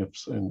and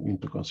ifs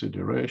into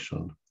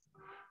consideration?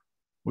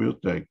 We'll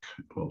take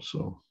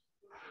also.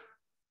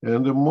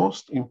 And the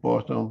most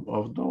important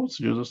of those,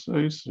 Jesus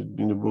says,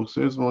 in the book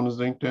says, one is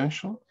the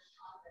intention,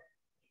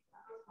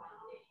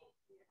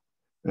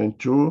 and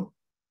two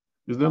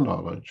is the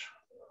knowledge.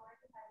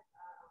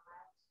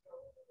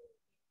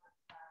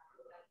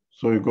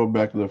 So you go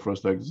back to the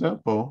first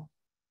example,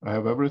 I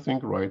have everything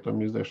right, I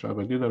missed the shot,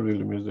 but did I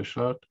really miss the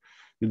shot?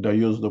 Did I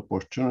use the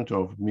opportunity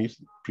of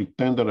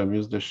pretend that I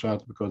missed the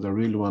shot because I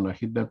really want to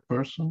hit that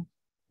person?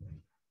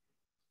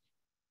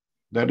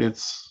 That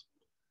it's,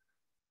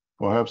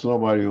 perhaps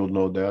nobody will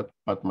know that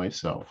but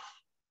myself.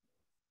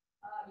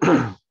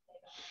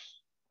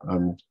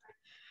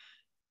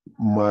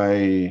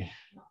 My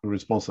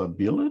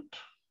responsibility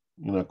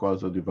in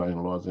accordance with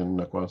divine laws and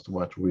in accordance to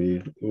what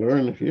we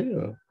learn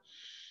here,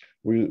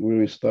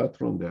 we start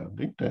from there,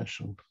 the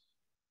intention.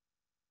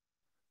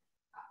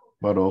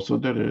 But also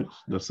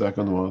the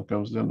second one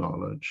comes the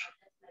knowledge.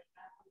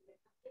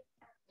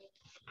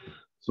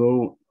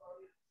 So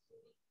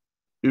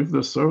if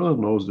the servant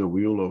knows the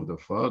will of the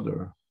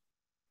Father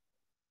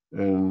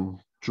and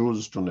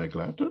chooses to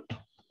neglect it,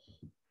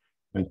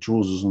 and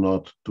chooses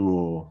not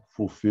to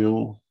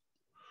fulfill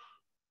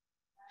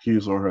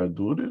his or her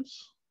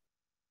duties,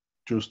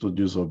 choose to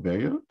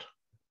disobey it,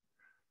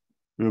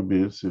 will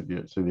be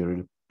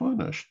severely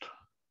punished.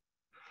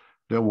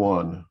 The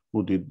one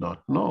who did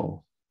not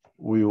know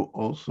will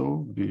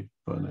also be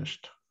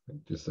punished.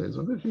 This says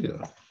over here,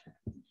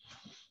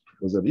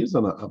 because it is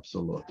an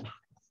absolute.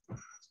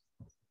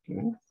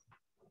 Okay?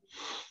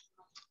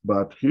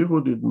 But he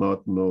who did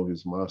not know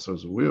his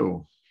master's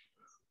will,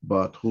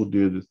 but who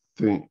did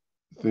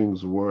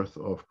things worth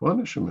of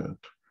punishment,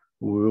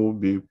 will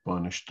be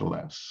punished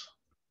less.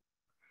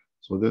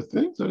 So the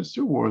things are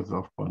still worth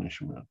of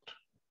punishment.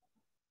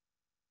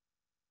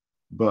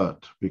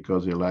 But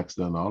because he lacks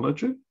the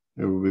knowledge,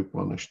 he will be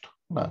punished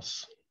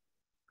less.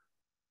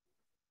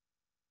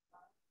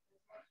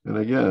 And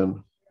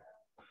again,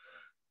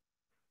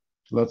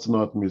 let's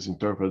not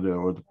misinterpret the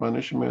word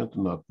punishment.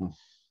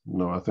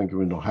 I think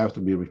we don't have to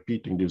be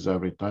repeating this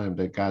every time,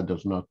 that God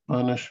does not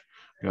punish.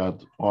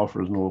 God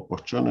offers no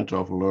opportunity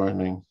of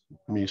learning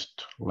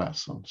missed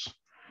lessons.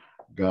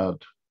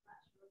 God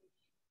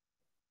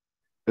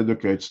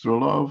educates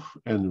through love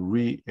and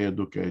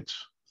re-educates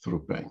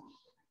through pain.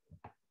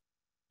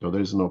 So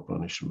there is no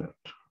punishment.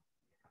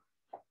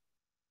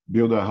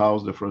 Build a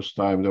house the first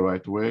time the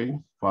right way,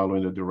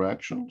 following the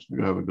directions,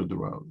 you have a good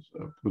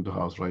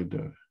house right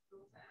there.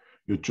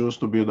 You choose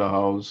to build a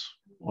house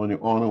on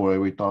your own way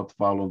without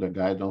following the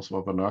guidance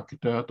of an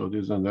architect or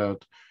this and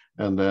that,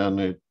 and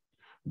then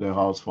the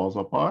house falls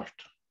apart,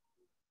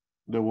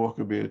 the work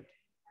will be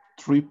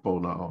triple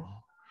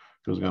now.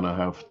 Because you're gonna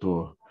have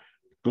to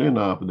clean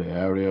up the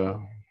area,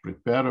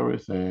 prepare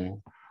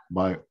everything,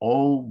 buy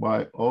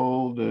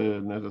all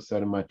the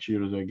necessary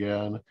materials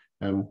again,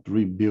 and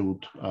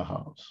rebuild a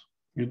house.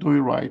 You do it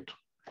right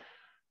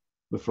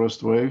the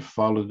first way,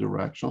 follow the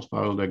directions,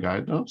 follow the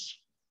guidance.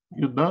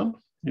 You're done,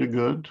 you're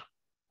good.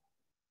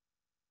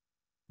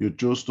 You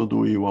choose to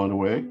do it one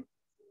way,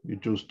 you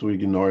choose to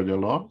ignore the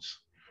laws,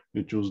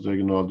 you choose to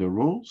ignore the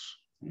rules,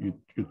 you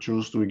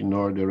choose to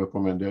ignore the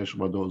recommendation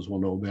by those who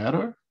know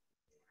better.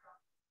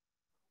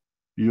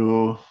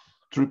 You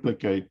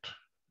triplicate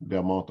the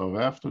amount of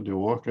effort, the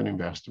work, and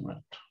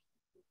investment.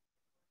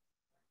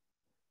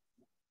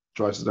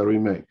 Choices that we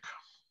make,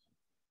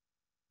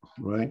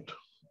 right?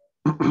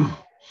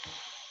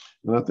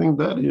 And I think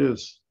that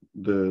is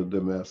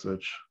the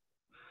message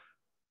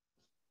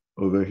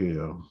over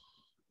here.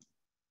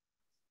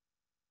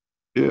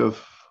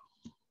 If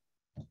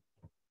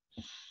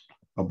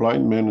a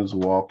blind man is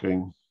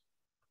walking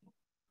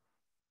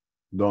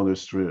down the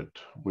street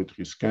with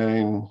his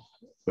cane,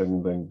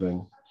 bang, bang,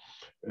 bang,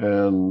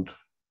 and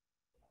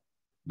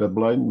the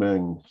blind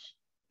man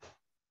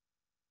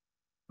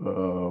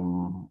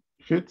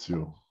hits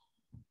you,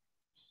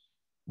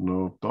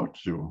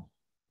 touch you,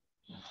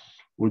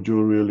 would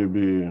you really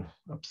be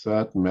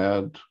upset,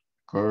 mad,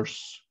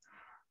 curse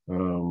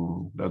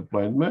that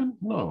blind man?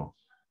 No.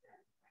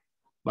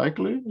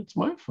 Likely, it's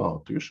my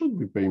fault. You should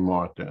be paying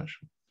more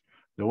attention.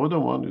 The other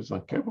one is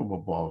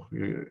incapable of,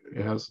 he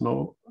has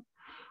no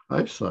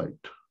eyesight.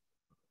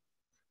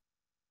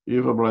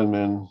 If a blind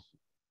man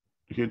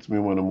hits me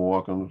when I'm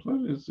walking,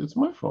 it's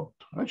my fault.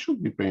 I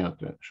should be paying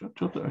attention.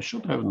 I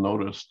should have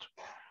noticed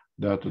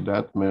that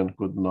that man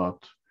could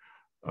not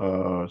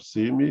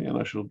see me, and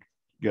I should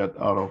get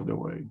out of the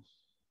way.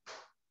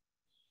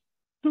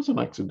 Just an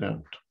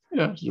accident.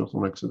 Yeah, it's just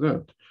an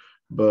accident.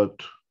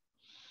 But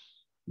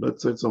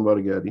let's say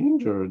somebody get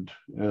injured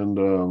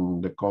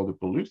and they call the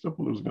police is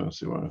going to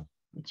say, well,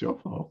 it's your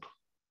fault.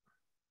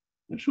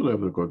 You should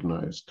have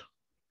recognized.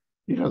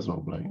 He has no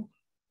blame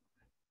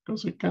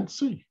because he can't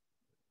see.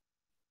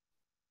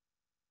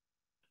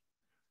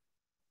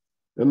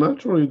 And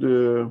naturally,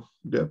 the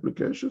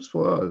application is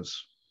for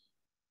us,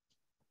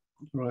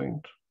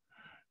 right?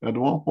 At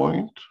one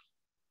point,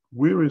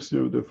 we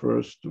received the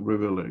first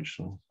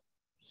revelation.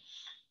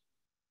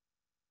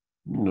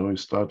 It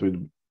started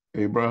with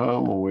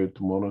Abraham with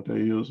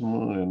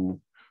monotheism and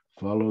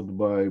followed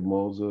by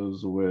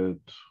Moses with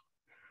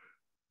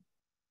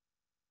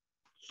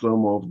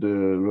some of the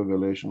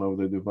revelation of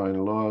the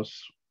divine laws.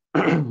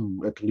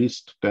 At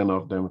least 10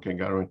 of them can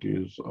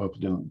guarantee of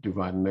the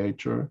divine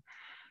nature,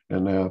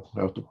 and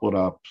have to put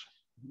up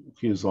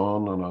his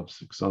own, and have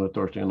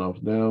 613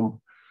 of them.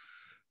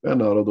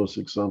 And out of those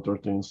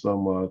 613,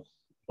 somewhat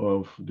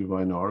of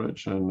divine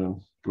origin,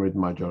 and great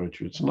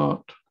majority it's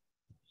not.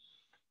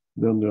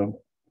 Then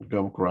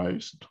the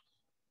Christ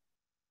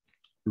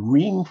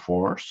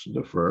reinforce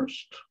the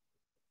first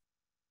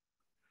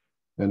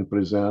and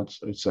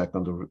presents a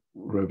second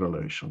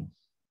revelation.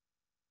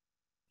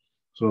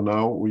 So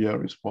now we are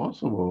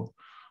responsible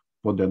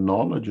for the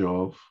knowledge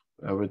of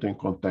everything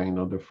contained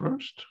on the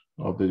first,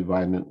 of the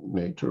divine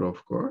nature,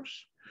 of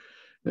course,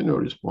 and you're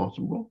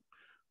responsible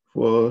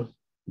for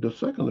the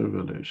second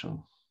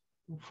revelation,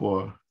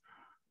 for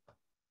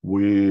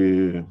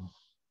we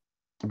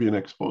being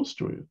exposed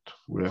to it.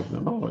 We have the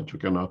knowledge. We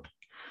cannot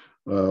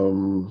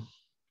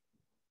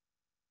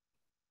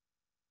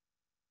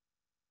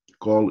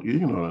call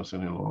ignorance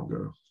any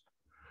longer.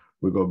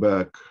 We go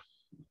back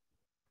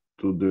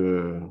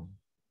to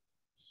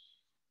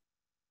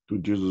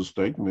Jesus'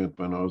 statement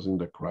when I was in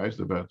the Christ,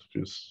 about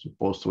his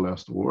supposed to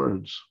last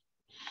words,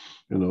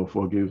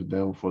 forgive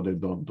them for they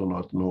do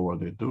not know what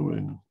they're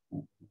doing.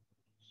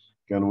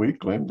 Can we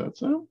claim that,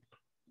 Sam?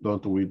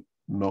 Don't we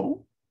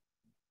know?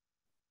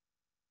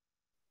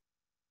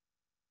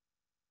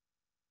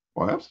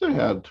 Perhaps they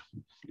had,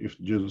 if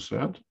Jesus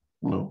said,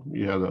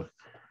 he had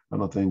I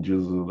don't think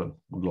Jesus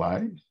would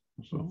lie.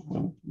 So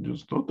when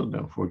Jesus told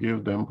them,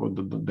 forgive them for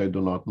they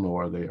do not know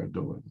what they are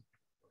doing.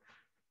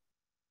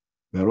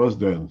 That was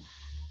then.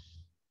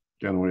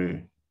 Can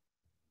we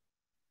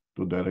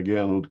do that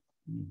again? Would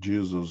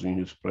Jesus in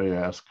his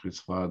prayer ask his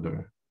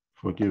Father,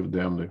 forgive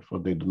them for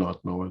they do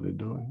not know what they're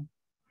doing?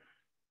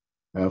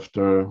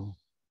 After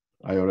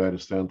I already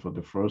stand for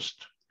the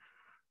first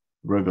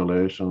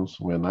revelations,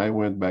 when I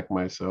went back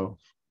myself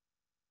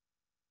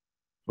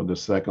for the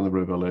second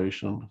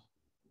revelation,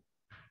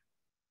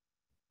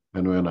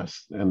 and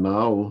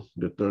now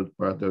the third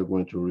part they're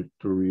going to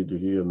read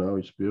here now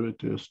is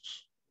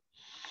Spiritists.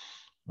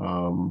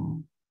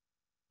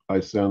 I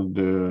send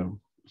the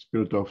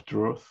Spirit of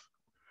Truth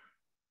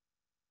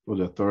for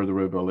the third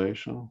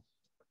revelation.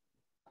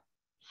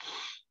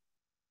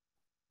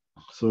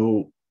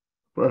 So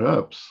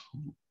perhaps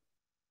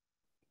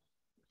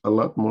a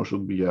lot more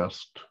should be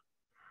asked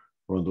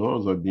for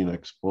those who have been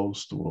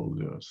exposed to all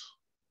this.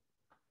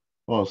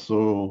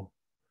 Also,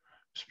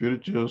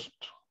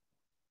 spiritists,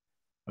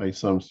 I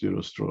some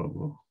still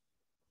struggle.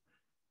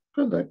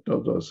 Connect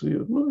us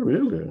here. Not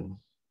really.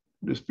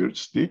 The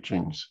Spirit's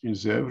teachings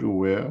is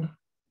everywhere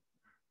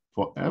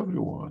for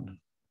everyone.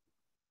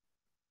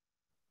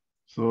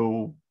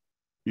 So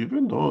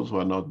even those who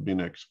are not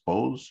being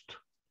exposed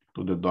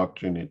to the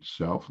doctrine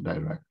itself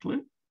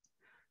directly,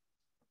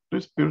 the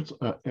spirits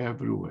are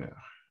everywhere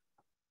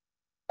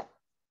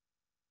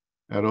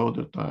at all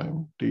the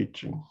time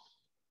teaching.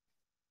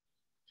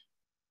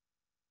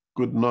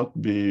 Could not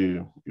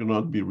be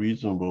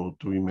reasonable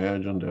to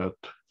imagine that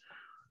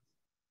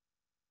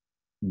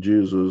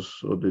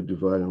Jesus or the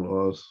divine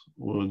laws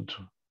would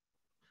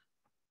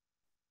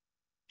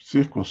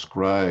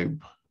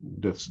circumscribe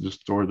this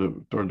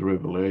third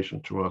revelation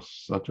to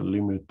such a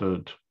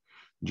limited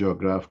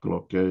geographical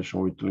location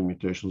with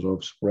limitations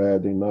of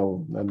spreading.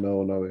 Now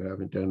we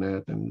have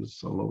internet and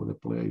it's all over the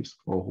place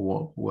for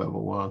whoever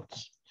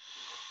wants.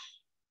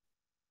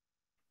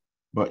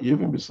 But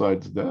even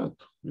besides that,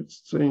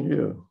 it's saying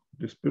here,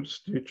 the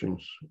Spirit's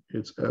teachings,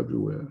 it's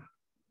everywhere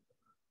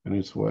and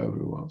it's for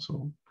everyone.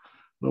 So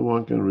no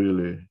one can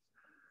really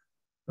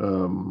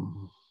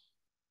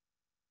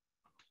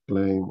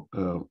claim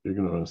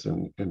ignorance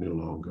any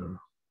longer.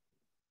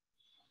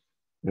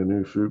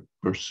 And if you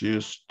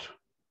persist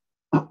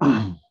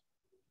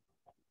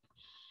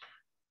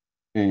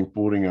in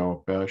putting our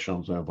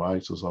passions and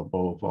vices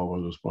above our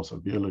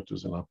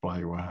responsibilities and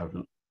apply what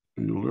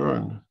you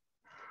learn,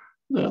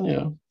 then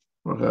yeah,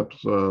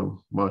 perhaps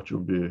much will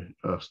be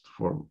asked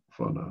from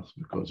us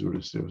because you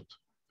received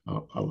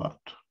a lot.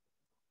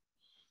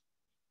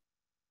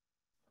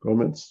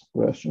 Comments,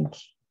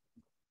 questions?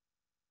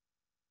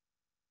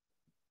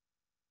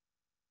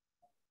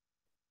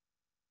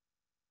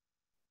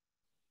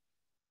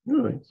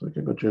 All right, so I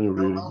can continue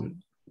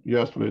reading.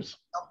 Yes, please.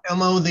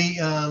 Elmo,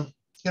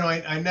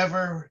 I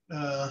never,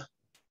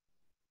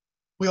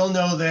 we all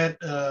know that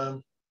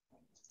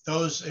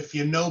those, if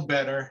you know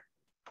better,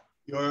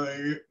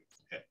 your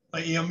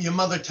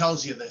mother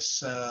tells you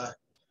this.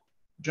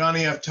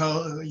 Johnny, I've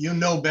told you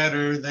know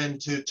better than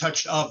to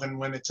touch the oven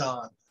when it's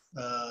on.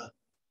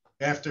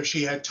 After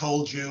she had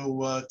told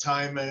you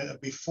time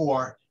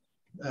before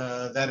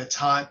that it's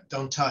hot,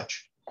 don't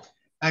touch.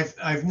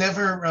 I've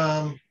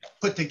never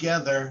put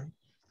together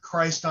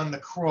Christ on the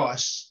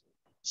cross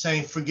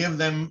saying, "Forgive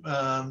them,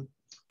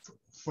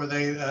 for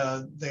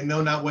they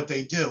know not what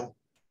they do."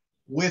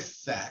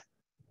 With that,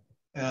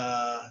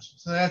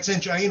 so that's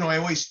interesting. I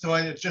always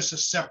thought it's just a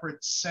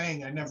separate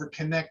saying. I never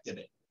connected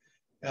it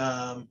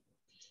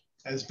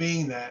as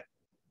being that.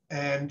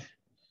 And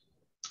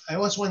I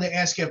also wanted to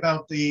ask you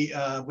about the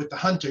with the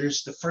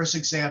hunters. The first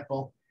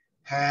example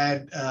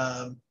had.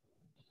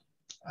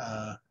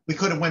 We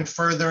could have went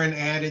further and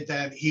added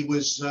that he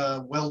was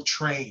well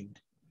trained,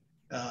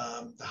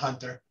 the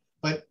hunter.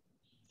 But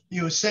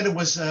you said it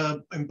was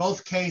in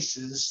both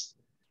cases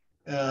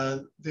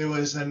there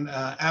was an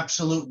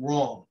absolute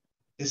wrong.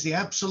 Is the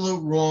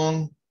absolute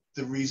wrong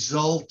the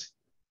result?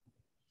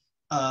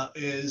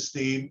 Is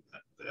the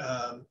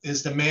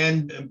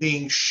man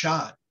being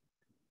shot?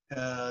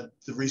 The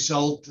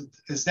result,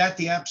 is that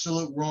the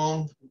absolute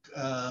wrong?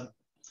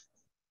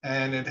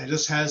 And it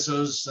just has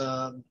those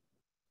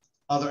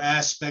other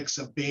aspects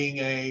of being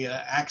a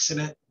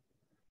accident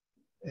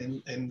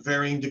in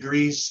varying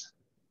degrees?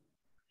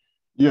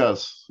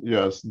 Yes.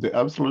 The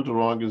absolute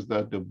wrong is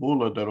that the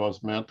bullet that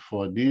was meant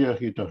for a deer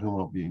hit a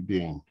human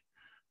being.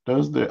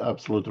 That's the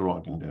absolute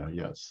wrong in there,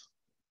 yes.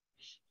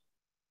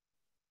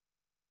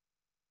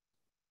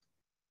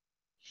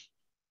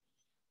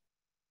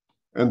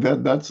 And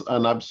that's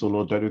an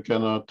absolute that you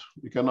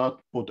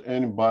cannot put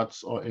any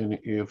buts or any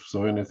ifs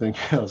or anything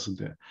else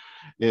there.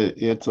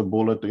 It's a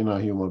bullet in a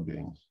human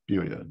being,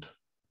 period.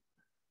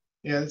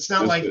 Yeah, it's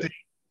not like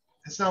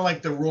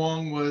the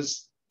wrong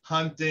was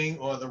hunting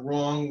or the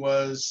wrong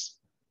was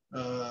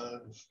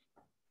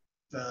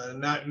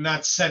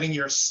not setting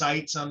your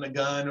sights on the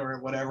gun or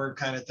whatever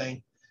kind of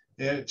thing.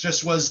 It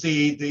just was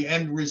the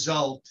end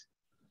result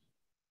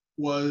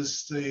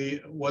was the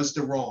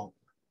wrong.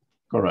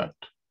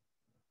 Correct.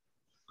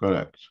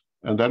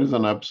 And that is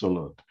an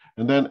absolute.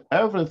 And then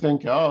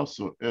everything else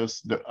is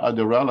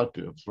the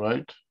relatives,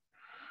 right?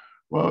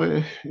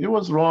 Well, he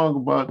was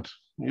wrong, but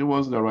he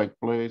was in the right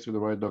place with the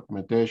right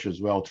documentation,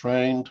 is well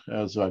trained,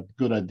 as a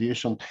good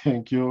addition.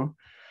 Thank you.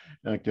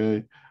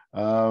 Okay.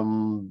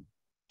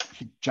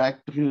 He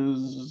checked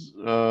his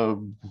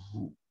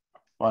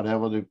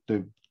whatever the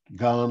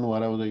gun,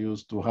 whatever they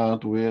used to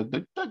hunt with,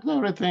 they checked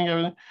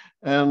everything.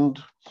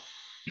 And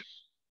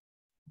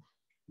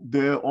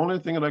the only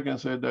thing that I can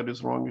say that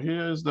is wrong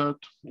here is that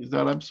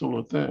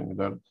absolute thing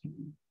that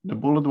the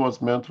bullet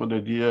was meant for the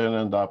deer and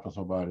ended up in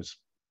somebody's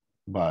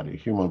body,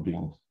 human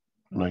being,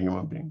 not a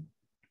human being.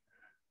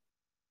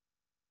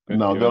 And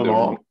now the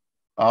law,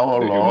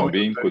 the human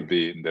being could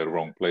be in the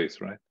wrong place,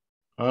 right?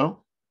 Huh?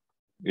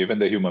 Even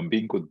the human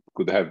being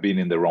could have been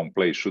in the wrong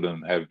place,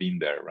 shouldn't have been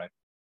there, right?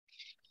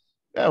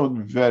 I would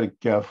be very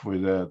careful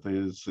with that.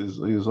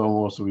 It's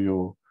almost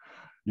you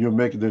you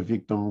make the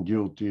victim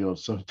guilty of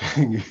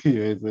something.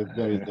 It's a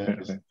very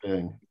dangerous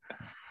thing.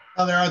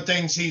 Well, there are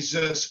things he's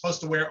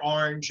supposed to wear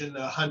orange in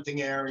the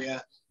hunting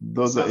area.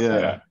 Those are,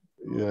 yeah,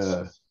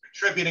 yeah.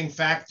 Contributing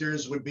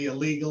factors would be a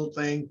legal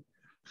thing.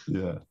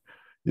 Yeah,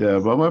 yeah.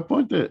 But my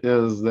point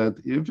is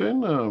that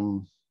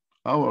even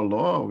our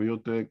law will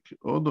take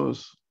all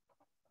those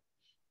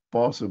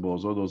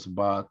possibles, all those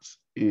buts,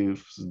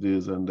 ifs,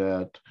 this and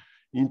that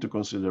into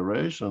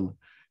consideration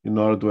in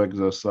order to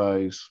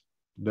exercise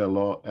the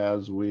law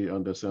as we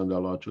understand the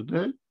law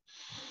today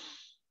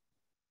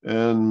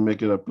and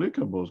make it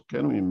applicable.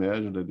 Can we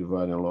imagine the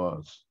divine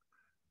laws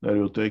that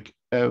will take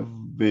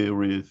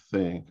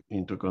everything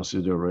into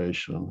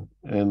consideration?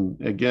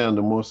 And again,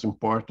 the most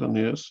important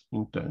is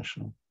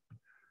intention.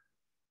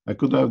 I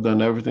could have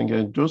done everything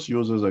and just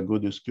use as a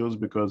good excuse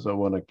because I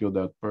want to kill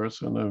that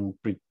person and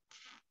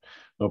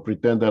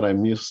pretend that I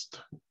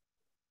missed.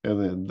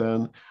 And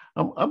then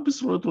I'm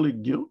absolutely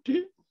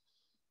guilty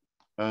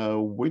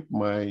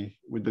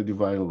with the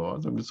divine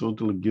laws. I'm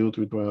absolutely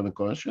guilty with my own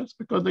conscience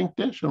because the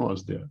intention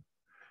was there.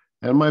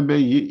 And may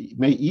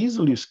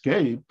easily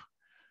escape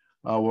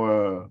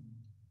our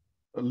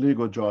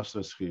legal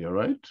justice here,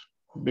 right?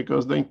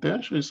 Because the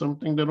intention is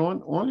something that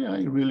only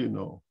I really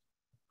know.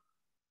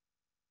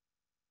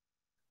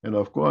 And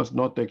of course,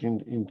 not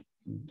taking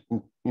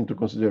into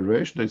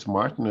consideration the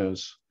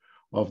smartness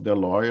of the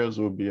lawyers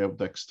will be able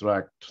to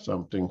extract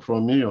something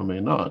from me or may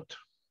not,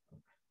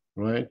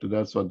 right?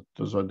 That's what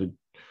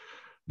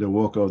the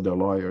work of the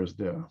lawyers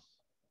there.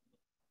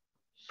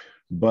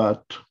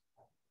 But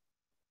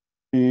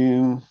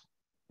in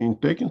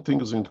taking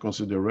things into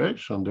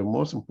consideration, the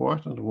most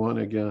important one,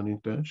 again,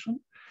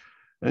 intention,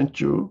 and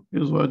two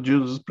is what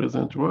Jesus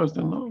presented to us,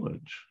 the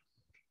knowledge.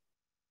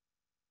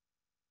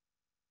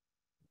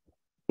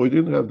 We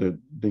didn't have the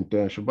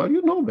intention, but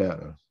you know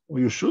better, or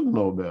you should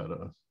know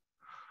better.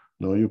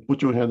 No, you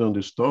put your hand on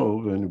the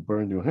stove and you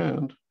burn your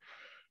hand.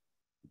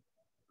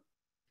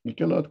 You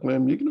cannot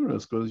claim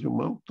ignorance because your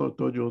mom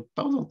told you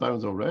 1,000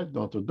 times already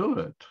not to do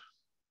it.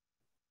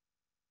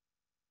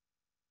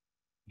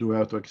 Do you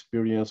have to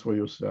experience for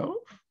yourself?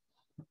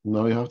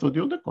 Now you have to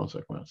deal with the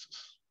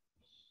consequences,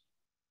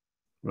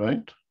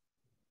 right?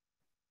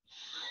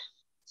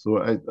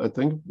 So I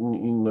think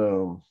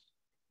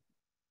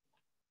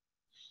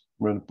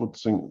when put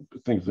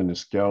things in the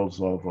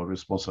scales of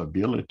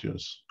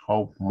responsibilities,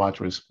 how much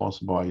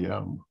responsible I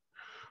am,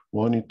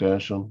 one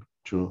intention,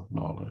 two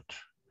knowledge.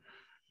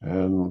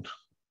 And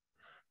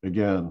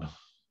again,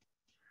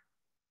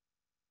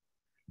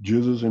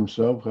 Jesus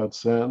himself had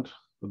sent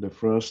the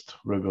first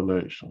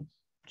revelation.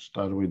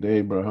 Start with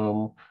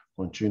Abraham,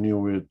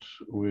 continue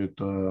with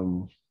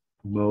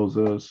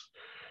Moses,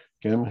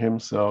 came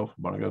himself,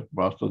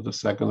 brought us the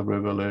second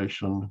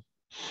revelation,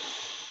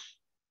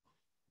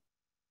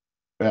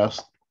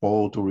 asked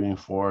Paul to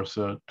reinforce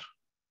it,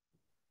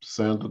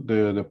 sent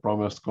the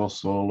promised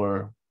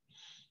consoler.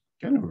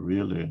 Can you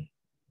really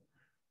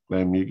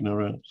claim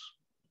ignorance?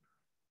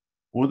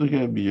 Would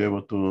he be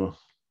able to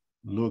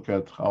look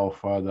at our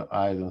Father's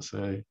eyes and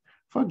say,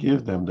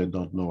 forgive them, they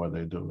don't know what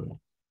they're doing?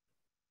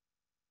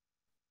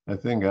 I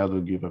think God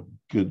would give a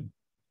good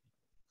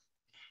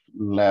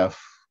laugh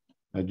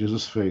at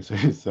Jesus' face.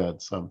 He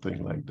said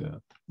something like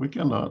that. We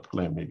cannot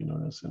claim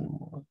ignorance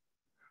anymore.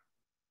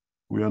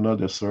 We are not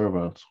the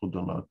servants who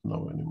do not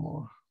know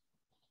anymore.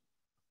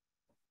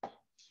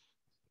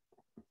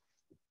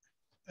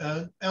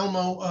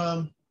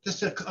 Elmo,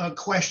 just a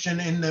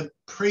question. In the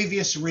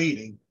previous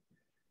reading,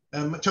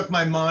 it took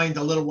my mind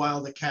a little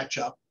while to catch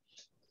up.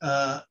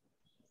 There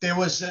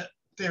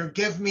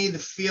gave me the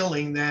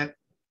feeling that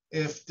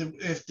if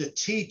the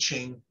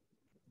teaching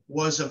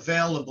was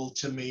available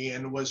to me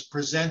and was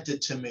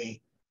presented to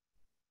me,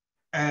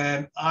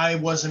 and I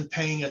wasn't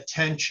paying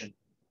attention,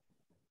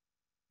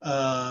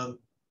 that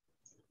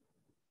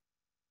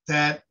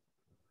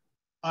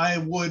I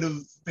would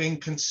have been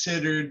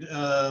considered,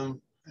 I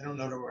don't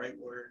know the right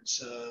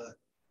words,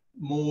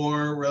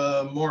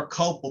 more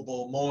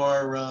culpable,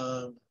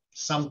 more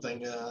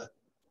something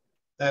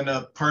than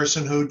a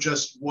person who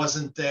just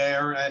wasn't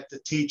there at the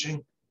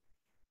teaching.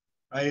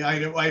 I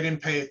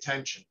didn't pay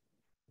attention.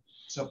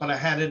 So, but I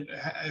had it.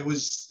 It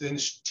was the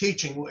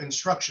teaching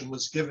instruction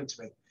was given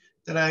to me.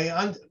 Did I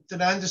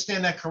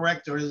understand that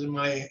correct, or is it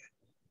my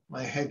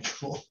head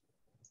full?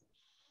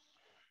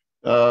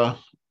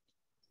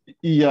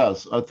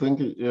 Yes, I think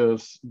it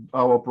is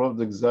our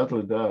problem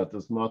exactly that.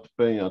 It's not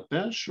paying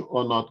attention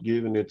or not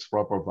giving its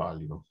proper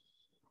value,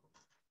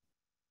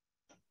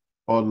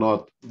 or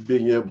not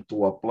being able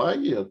to apply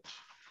it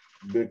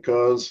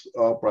because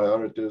our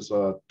priorities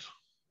are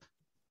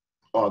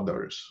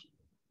others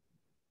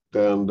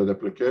than the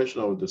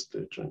application of these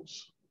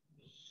teachings.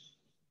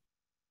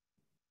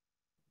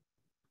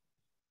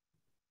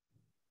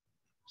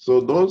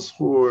 So those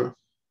who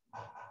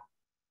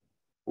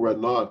were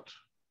not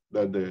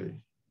that day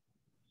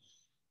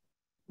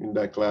in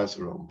that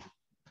classroom,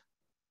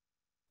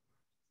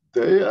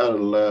 they are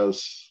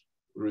less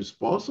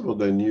responsible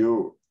than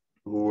you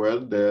who were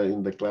there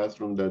in the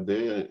classroom that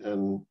day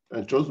and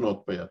chose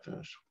not to pay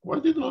attention. Why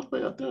did you not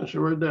pay attention?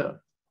 You were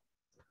there.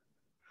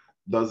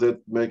 Does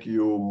it make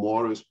you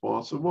more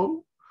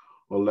responsible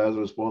or less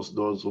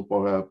responsible those who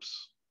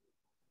perhaps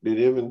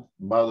didn't even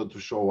bother to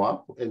show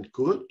up and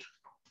could?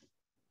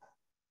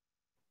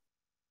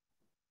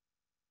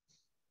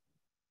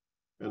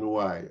 And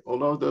why?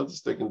 All of that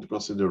is taken into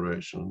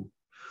consideration.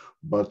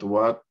 But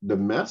what the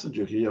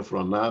message here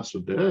from us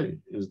today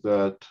is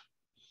that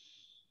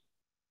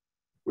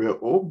we are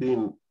all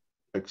being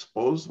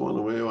exposed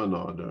one way or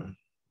another.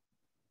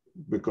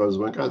 Because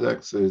when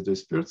Kardec says the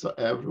spirits are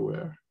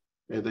everywhere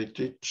and they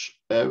teach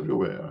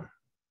everywhere.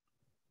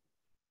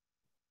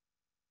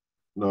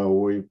 Now,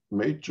 we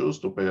may choose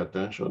to pay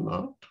attention or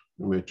not.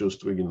 We may choose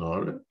to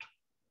ignore it.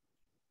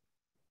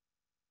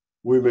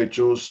 We may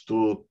choose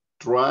to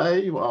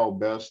try our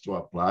best to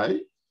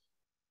apply.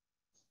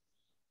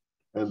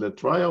 And the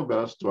try our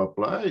best to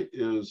apply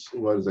is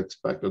what is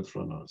expected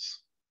from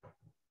us.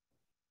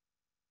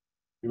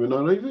 We may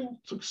not even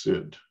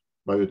succeed,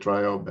 but we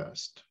try our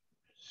best.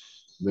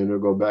 Then we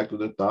go back to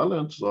the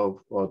talents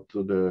or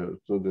to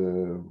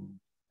the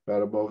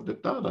parable of the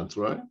talents,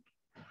 right?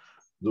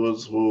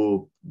 Those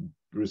who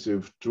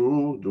received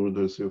 2, those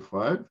who received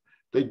 5,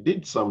 they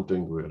did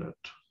something with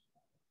it.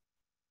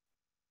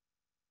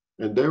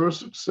 And they were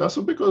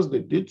successful because they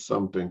did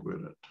something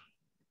with it.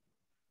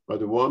 But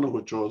the one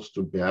who chose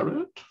to bear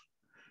it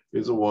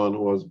is the one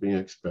who was being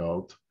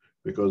expelled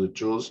because he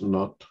chose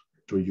not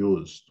to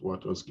use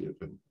what was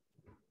given.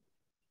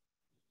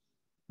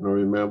 You know,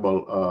 remember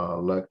a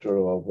lecture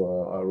of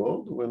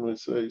Harold when he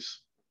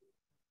says,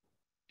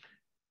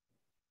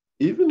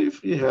 even if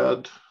he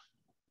had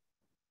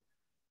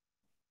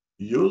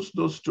used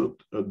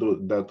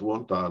that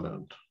one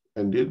talent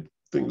and did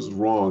things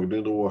wrong,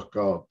 didn't work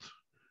out,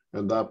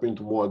 end up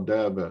into more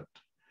debit,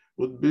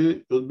 would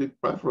be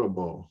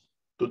preferable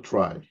to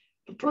try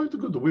to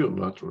goodwill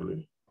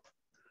naturally,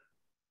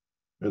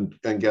 and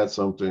get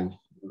something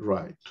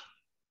right.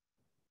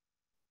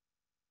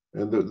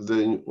 And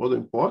the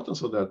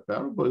importance of that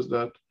parable is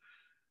that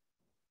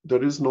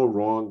there is no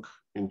wrong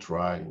in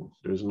trying.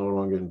 There is no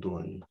wrong in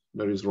doing.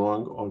 There is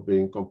wrong of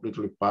being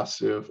completely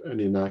passive and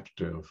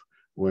inactive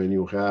when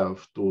you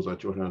have tools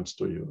at your hands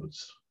to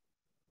use.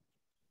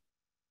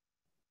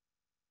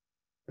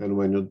 And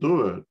when you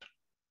do it,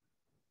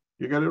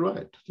 you get it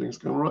right. Things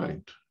come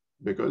right.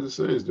 Because it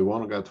says the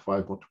one who got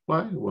 5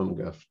 multiplied, the one who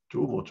got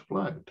 2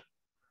 multiplied.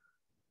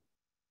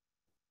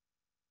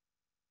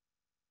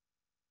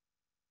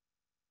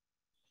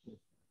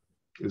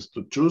 Is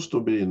to choose to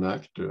be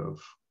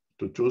inactive,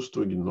 to choose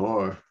to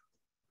ignore,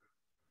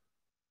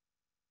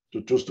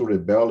 to choose to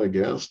rebel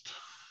against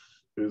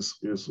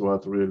is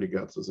what really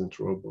gets us in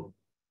trouble.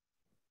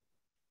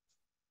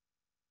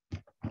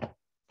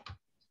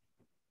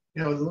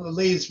 You know, it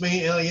leads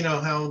me, you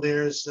know, how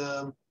there's,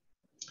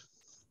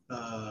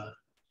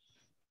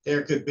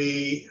 there could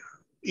be,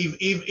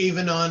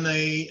 even on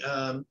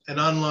an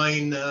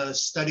online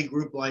study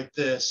group like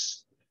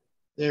this,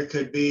 there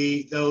could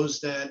be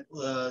those that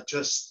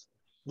just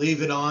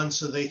leave it on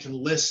so they can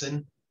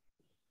listen,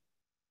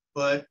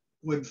 but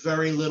with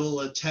very little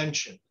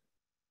attention.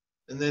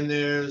 And then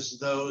there's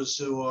those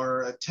who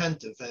are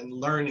attentive and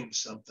learning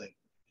something,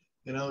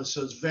 you know,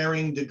 so it's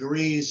varying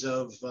degrees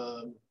of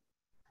I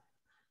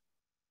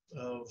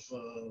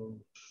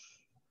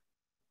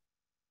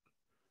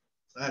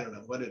don't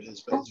know what it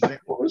is, but it's very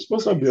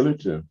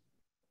responsibility.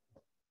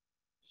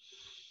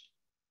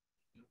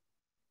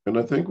 And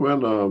I think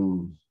when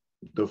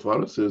the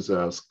Pharisees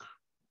ask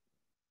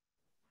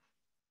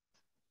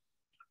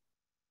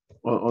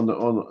on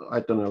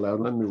item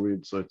 11, let me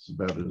read so it's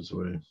better this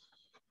way.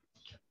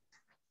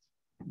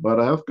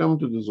 But I have come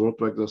to this world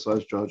to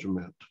exercise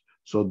judgment,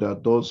 so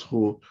that those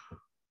who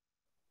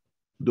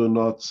do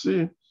not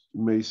see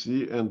may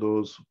see, and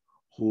those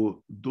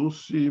who do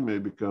see may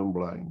become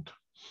blind.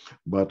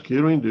 But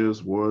hearing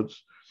these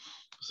words,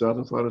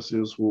 certain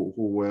Pharisees who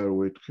were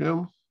with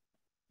him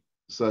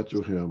said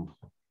to him,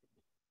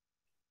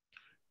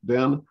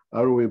 then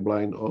are we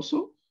blind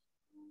also?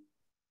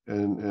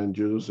 And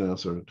Jesus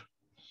answered,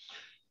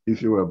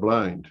 if you were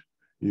blind,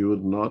 you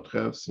would not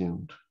have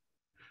sinned.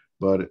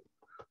 But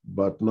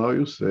now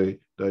you say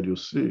that you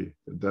see,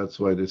 that's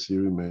why the see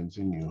remains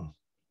in you.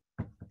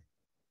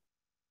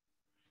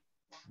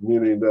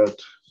 Meaning that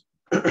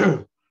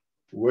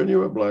when you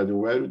were blind and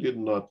where you did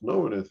not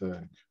know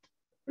anything,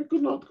 you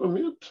could not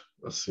commit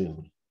a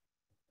sin.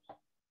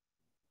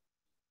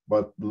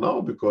 But now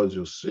because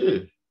you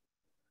see,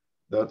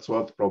 that's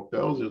what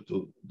propels you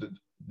to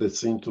the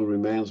sin to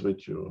remains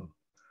with you.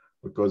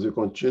 Because you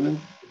continue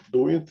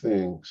doing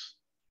things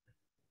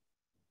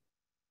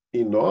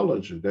in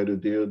knowledge that you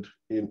did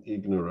in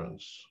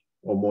ignorance.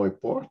 Or more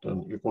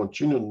important, you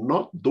continue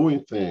not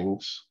doing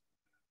things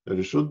that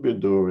you should be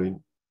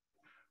doing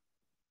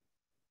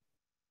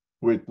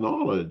with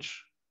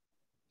knowledge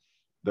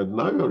that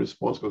now you're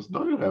responsible because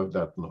now you have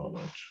that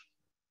knowledge.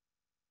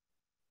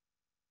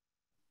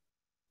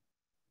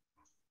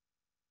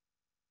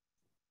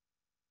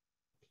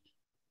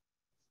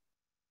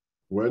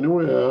 when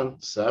we are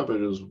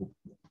savages,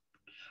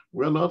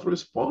 we're not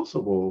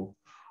responsible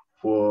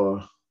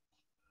for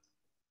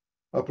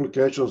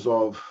applications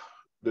of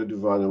the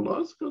divine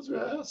laws because we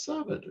are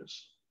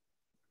savages.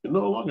 We're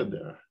no longer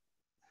there.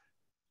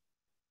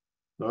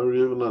 Now we're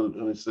even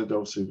in a state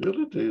of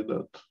civility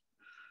that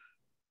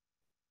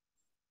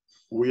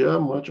we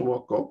are much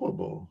more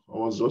culpable. I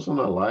was just on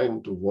a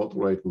line to vote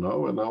right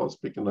now, and I was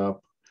picking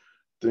up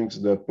things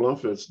that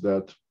pamphlets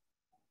that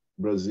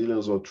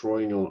Brazilians are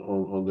throwing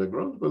on the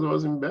ground because I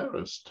was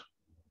embarrassed.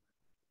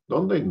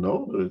 Don't they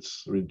know that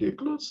it's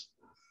ridiculous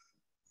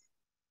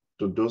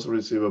to just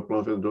receive a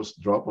pamphlet,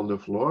 just drop on the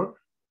floor?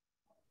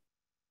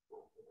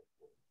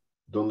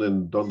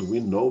 Don't we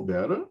know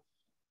better?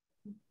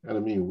 And I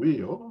mean,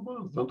 we, all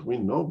of us, don't we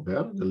know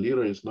better? The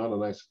leader is not a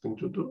nice thing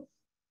to do.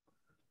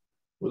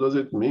 What does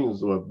it mean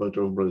to a bunch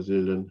of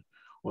Brazilians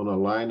on a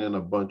line and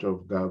a bunch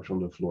of garbage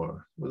on the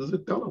floor? What does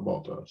it tell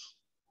about us?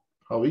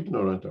 How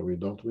ignorant are we?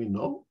 Don't we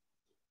know?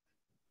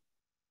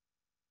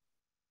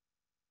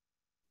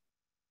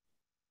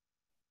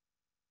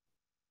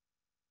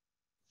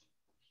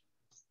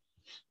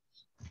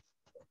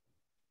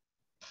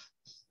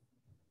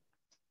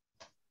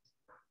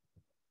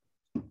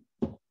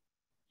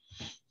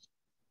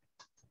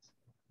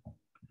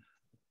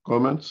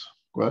 Comments,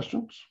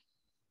 questions?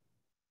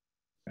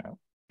 Yeah.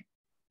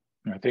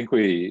 I think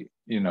we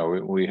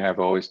have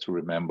always to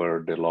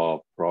remember the law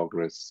of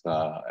progress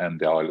and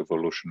the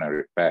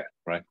evolutionary path,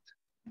 right?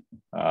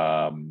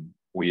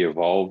 We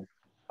evolve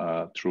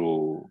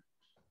through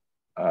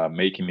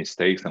making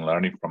mistakes and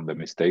learning from the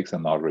mistakes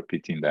and not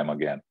repeating them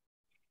again.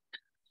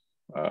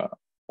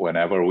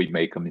 Whenever we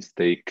make a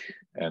mistake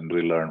and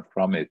we learn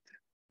from it,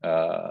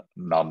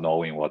 not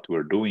knowing what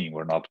we're doing,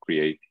 we're not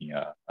creating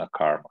a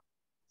karma.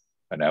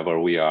 Whenever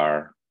we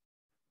are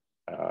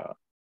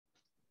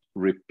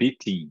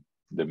repeating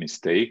the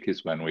mistake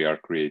is when we are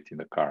creating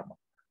the karma.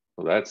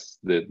 So that's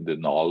the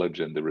knowledge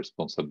and the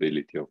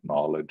responsibility of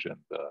knowledge and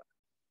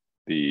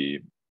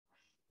the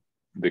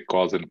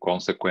cause and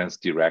consequence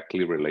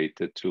directly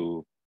related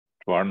to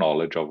our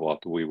knowledge of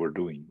what we were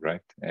doing,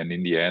 right? And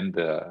in the end,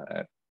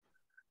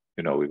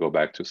 we go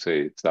back to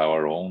say it's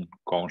our own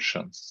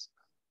conscience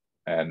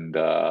and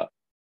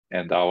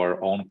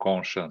our own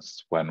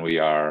conscience when we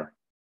are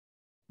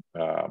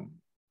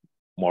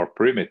more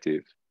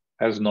primitive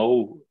has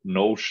no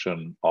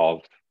notion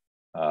of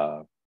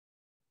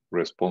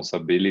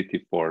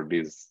responsibility for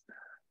these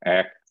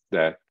acts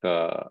that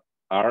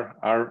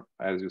are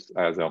as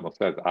Elmo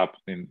said,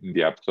 in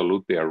the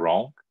absolute they are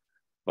wrong,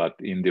 but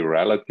in the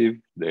relative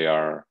they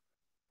are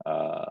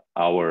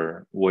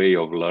our way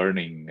of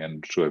learning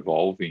and to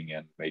evolving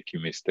and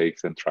making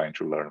mistakes and trying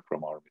to learn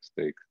from our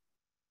mistakes.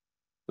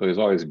 So it's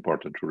always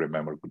important to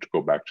remember to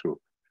go back to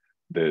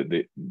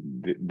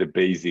the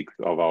basics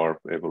of our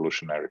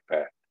evolutionary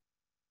path.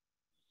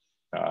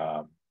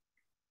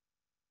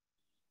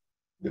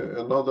 Yeah,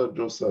 and now that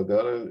just said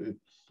that, it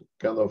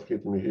kind of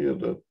hit me here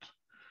that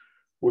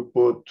we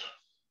put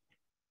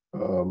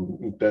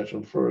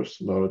intention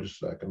first, knowledge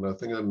second. I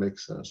think that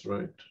makes sense,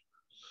 right?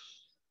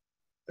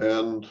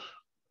 And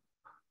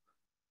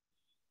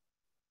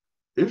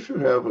if you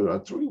have a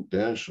true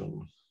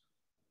intention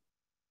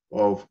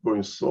of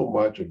going so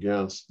much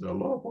against the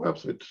law,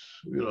 perhaps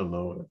we don't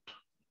know it.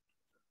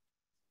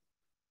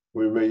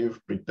 We may even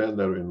pretend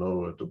that we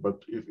know it,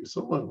 but if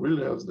someone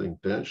really has the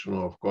intention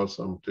of cause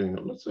something,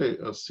 let's say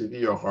a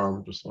severe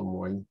harm to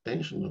someone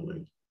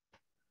intentionally,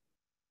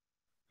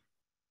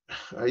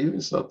 I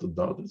even start to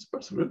doubt, this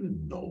person really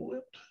know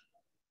it?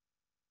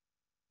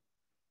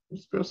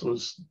 This person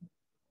is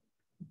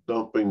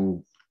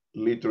dumping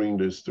litter in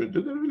the street.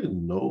 Do they really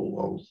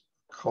know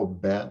how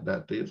bad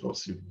that is, how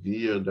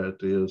severe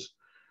that is,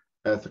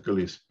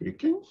 ethically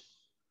speaking?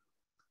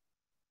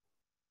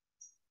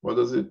 What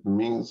does it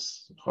mean?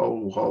 How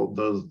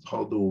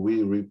do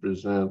we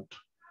represent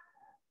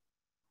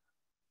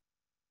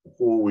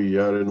who we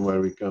are and where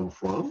we come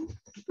from?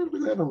 Do you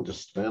really have an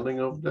understanding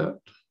of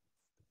that?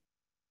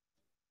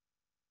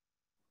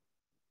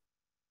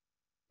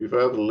 If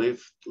I had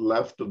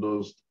left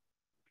those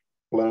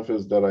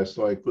pamphlets that I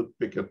saw, I could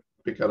pick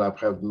it up,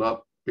 have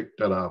not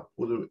picked it up,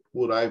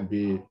 would I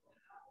be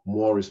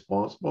more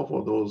responsible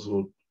for those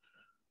who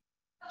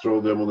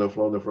throw them on the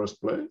floor in the first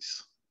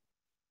place?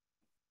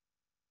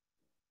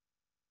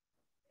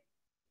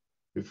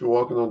 If you're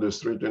walking on the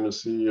street and you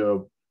see a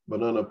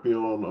banana peel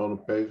on a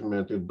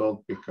pavement, you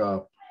don't pick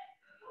up,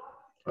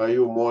 are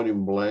you more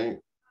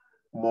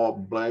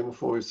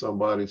blameful if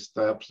somebody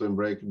steps and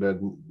breaks their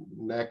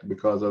neck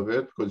because of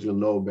it, because you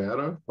know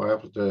better?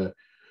 Perhaps the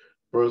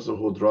person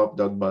who dropped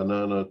that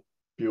banana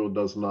peel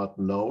does not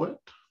know it.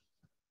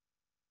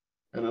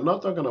 And I'm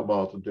not talking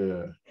about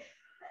the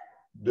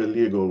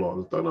legal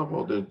laws, I'm talking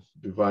about the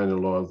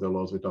divine laws, the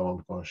laws with our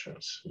own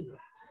conscience here.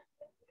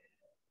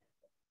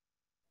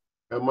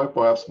 Am I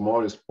perhaps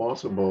more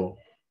responsible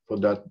for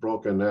that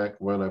broken neck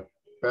when I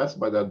passed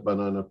by that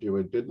banana peel,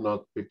 I did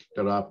not pick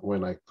it up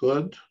when I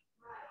could,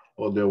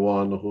 or the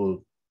one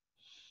who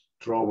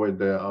threw it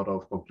there out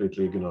of complete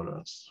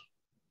ignorance?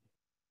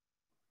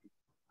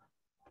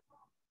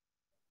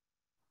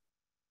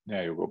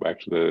 Yeah, you go back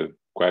to the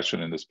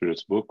question in the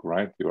Spirit's book,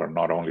 right? You are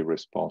not only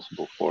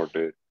responsible for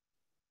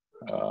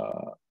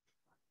uh,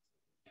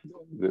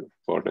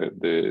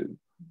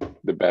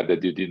 the bad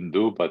that you didn't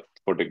do, but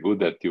for the good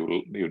that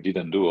you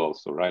didn't do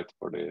also, right?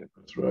 For the,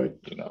 That's right.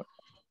 you know.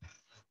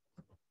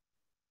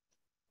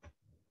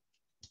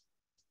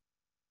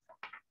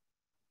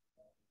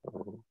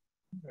 So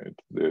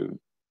But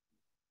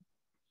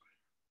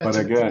That's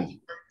a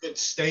again, good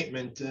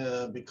statement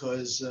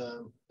because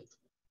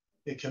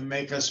it can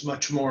make us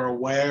much more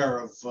aware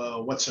of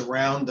what's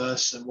around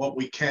us and what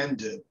we can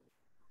do.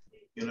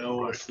 You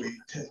know, if we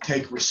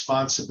take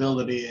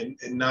responsibility in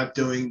not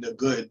doing the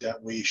good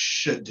that we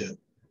should do.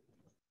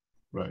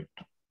 right.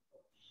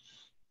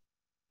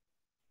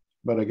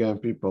 But again,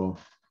 people,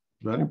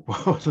 very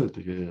important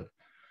here.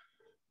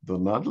 Do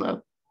not let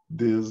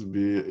this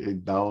be a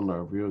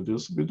downer. We'll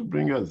just be to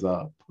bring us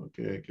up,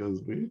 okay?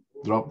 Because we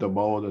drop the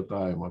ball all the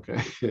time,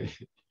 okay?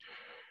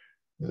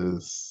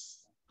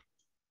 It's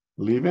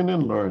living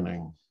and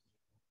learning.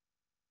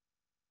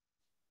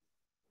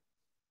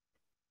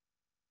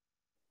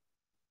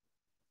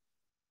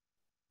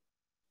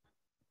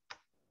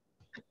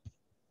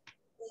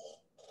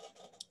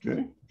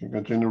 Okay, you can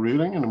continue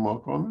reading. Any more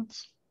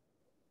comments?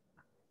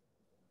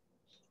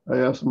 I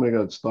asked me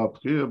to stop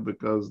here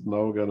because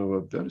now we're going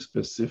to be very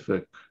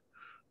specific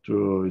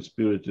to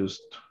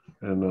spiritists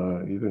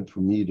and even to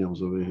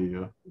mediums over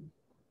here.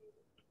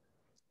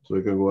 So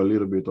we can go a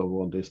little bit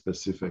over the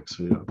specifics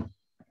here.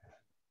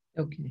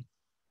 Okay.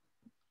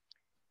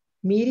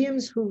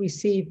 Mediums who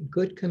receive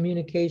good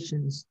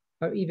communications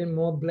are even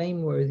more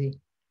blameworthy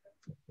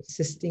for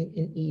persisting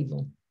in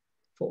evil,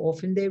 for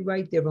often they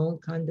write their own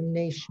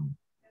condemnation.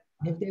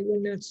 And if they were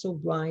not so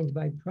blind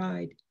by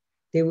pride,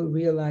 they would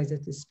realize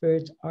that the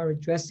spirits are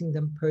addressing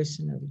them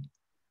personally.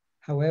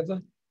 However,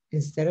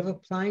 instead of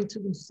applying to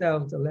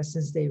themselves the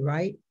lessons they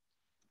write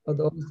or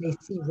those they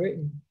see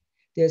written,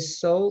 their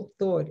sole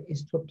thought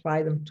is to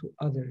apply them to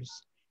others,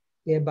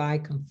 thereby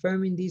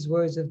confirming these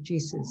words of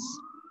Jesus.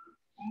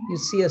 You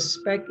see a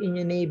speck in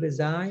your neighbor's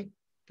eye,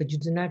 but you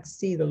do not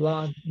see the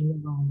log in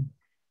your own.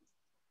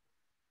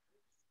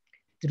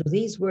 Through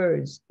these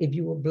words, if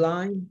you were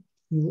blind,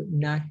 you would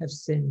not have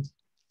sinned.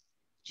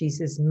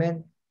 Jesus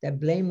meant that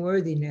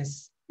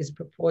blameworthiness is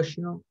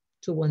proportional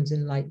to one's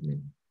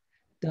enlightenment.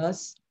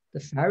 Thus, the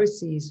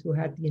Pharisees, who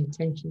had the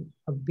intention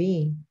of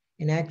being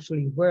and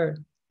actually were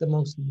the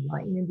most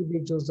enlightened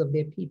individuals of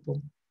their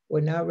people, were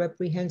now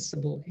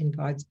reprehensible in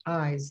God's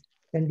eyes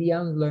than the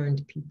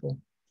unlearned people.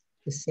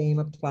 The same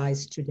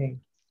applies today.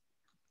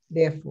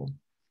 Therefore,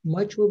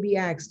 much will be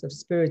asked of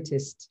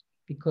spiritists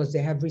because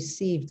they have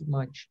received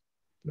much,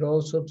 but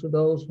also to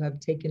those who have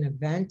taken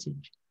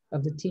advantage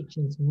of the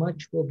teachings,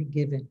 much will be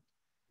given.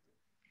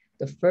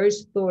 The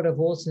first thought of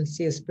all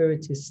sincere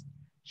spiritists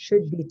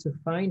should be to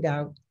find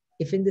out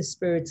if in the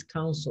Spirit's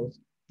counsels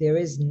there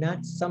is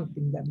not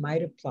something that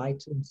might apply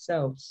to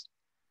themselves.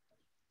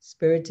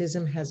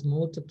 Spiritism has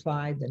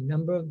multiplied the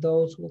number of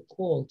those who are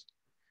called.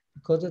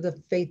 Because of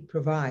the faith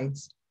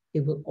provides,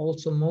 it will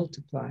also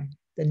multiply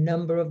the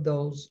number of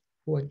those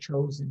who are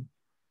chosen.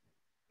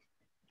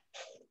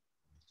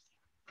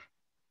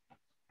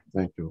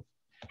 Thank you.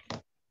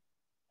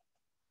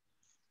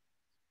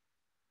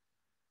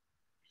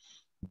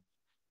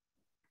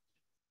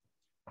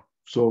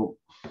 So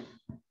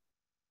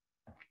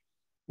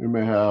you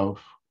may have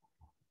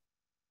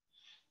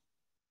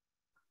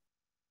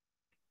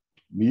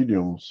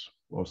mediums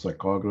or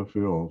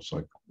psychography or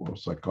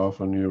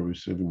psychophony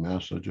receiving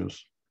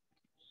messages,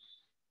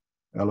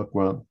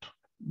 eloquent,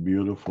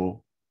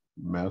 beautiful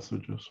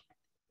messages,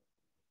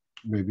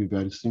 maybe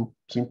very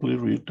simply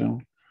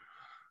written,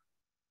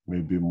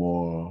 maybe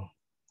more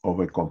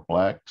of a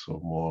complex or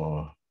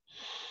more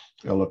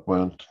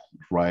eloquent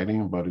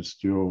writing, but it's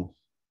still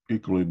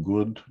equally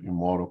good in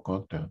moral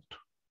content.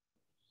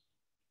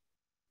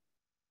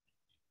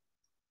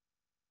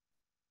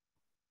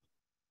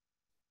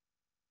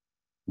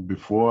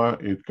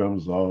 Before it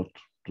comes out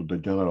to the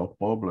general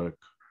public,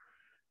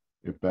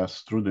 it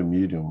passes through the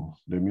medium.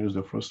 The medium is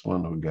the first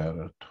one who get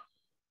it.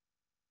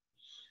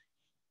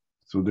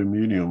 So the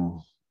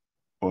medium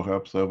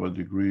perhaps have a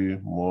degree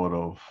more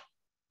of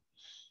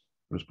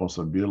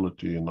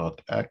responsibility in not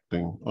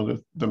acting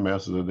on the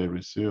message that they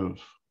receive.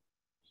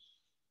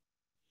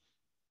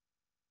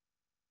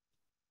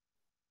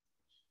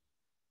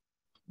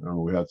 And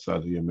we had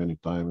said here many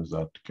times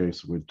that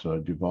case with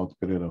Devout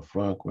Pereira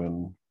Frank,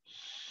 when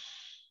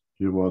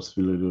he was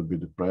feeling a little bit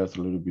depressed,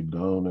 a little bit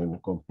down,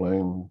 and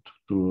complained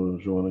to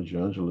Joana de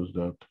Angelis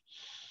that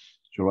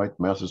she write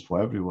messages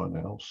for everyone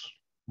else,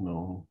 you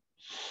know,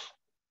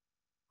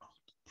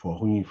 for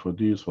him, for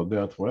this, for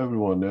that, for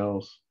everyone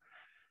else.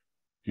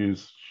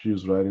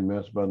 She's writing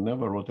messages, but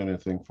never wrote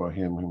anything for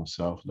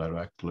himself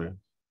directly.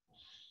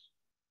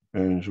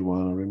 And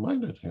Joana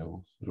reminded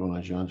him,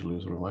 Joana de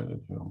Angelis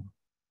reminded him,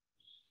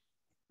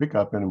 pick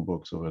up any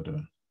books over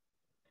there.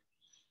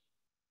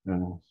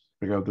 And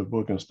pick up the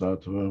book and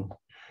start to,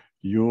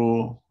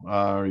 you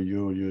are,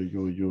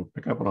 you.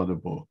 Pick up another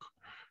book.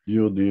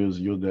 You this,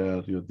 you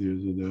that, you this,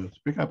 you that.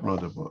 Pick up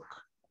another book.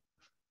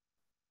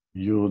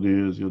 you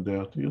this, you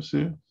that, you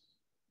see.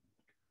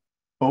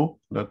 Oh,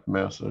 that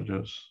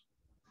messages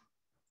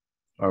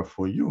are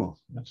for you.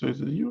 And so it's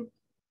you,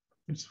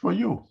 it's for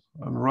you.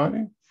 I'm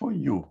writing for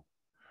you.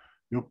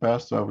 You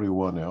pass to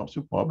everyone else,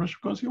 you publish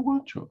because you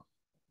want to.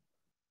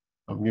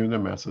 I'm giving the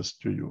message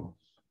to you.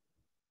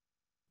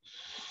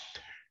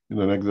 In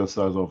an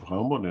exercise of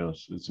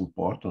humbleness, it's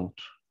important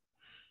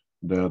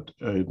that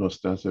in a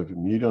sensitive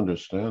media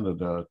understand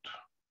that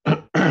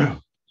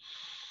the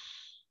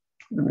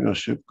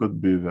leadership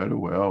could be very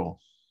well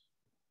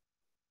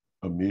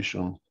a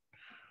mission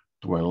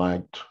to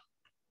enlighten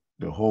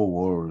the whole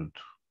world.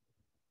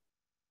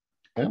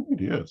 And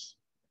it is.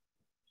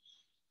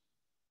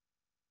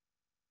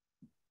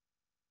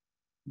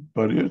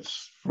 But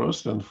it's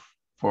first and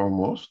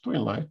foremost to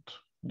enlighten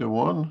the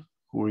one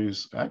who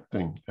is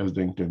acting as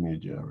the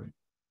intermediary.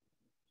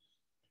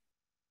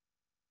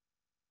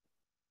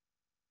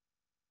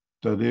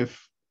 That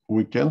if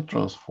we can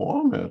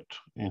transform it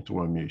into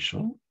a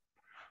mission,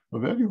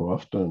 very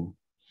often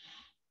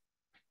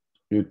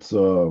it's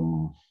a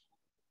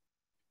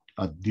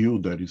due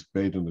that is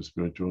paid in the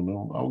spiritual.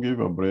 No, I'll give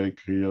you a break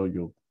here.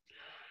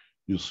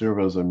 You serve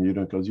as a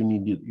medium because you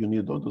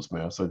need all those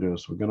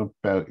messages. We're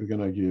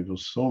gonna give you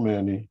so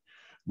many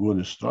good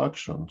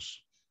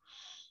instructions,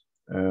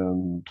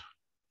 and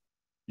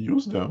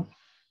use them,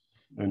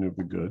 and it'll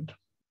be good,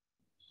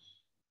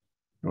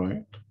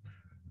 right?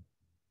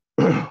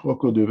 Or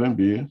could even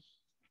be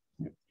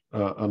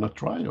on a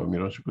trial.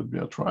 Mirage could be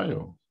a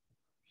trial.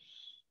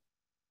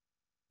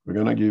 We're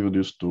gonna give you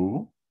this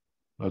tool.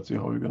 Let's see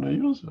how we're gonna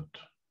use it.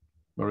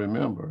 But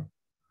remember,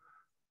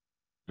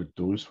 the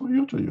tool is for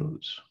you to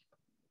use.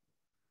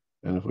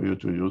 And for you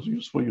to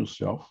use for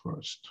yourself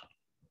first.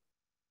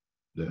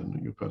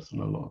 Then you pass it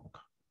along.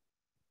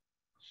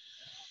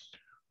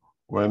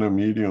 When a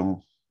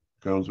medium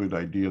comes with the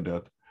idea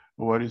that,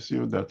 oh, I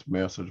received that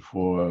message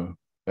for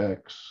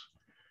X,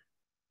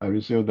 I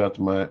received that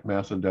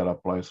message that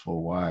applies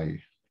for Y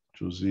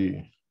to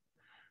Z.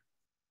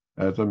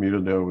 As a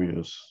medium, there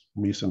is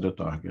missing the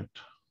target.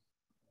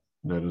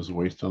 That is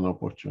wasting an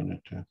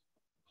opportunity.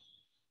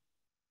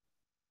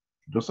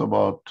 Just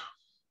about,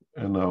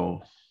 and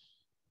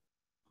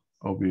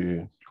I'll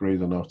be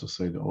crazy enough to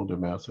say all the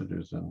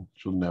messages and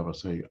should never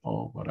say,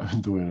 oh, what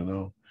I'm doing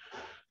now.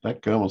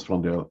 That comes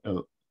from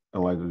the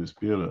enlightened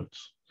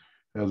spirits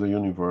as a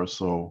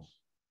universal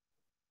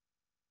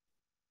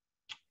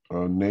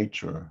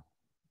nature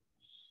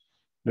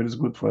that is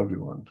good for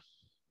everyone.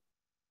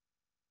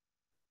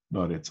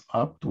 But it's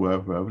up to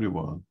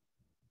everyone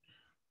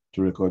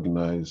to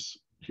recognize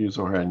his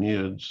or her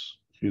needs,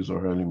 his or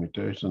her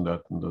limitation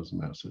that in those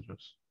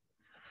messages.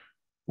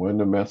 When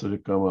the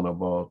message comes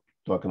about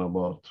talking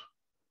about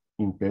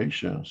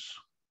impatience,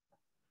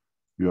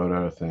 you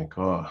ought to think,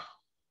 oh,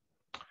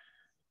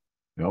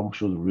 I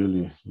should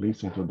really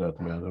listen to that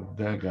man.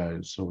 That guy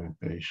is so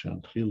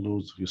impatient. He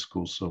loses his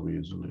cool so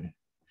easily.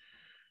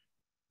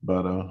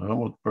 But a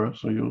humble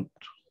person, you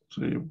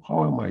say,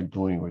 how am I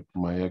doing with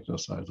my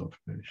exercise of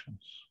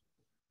patience?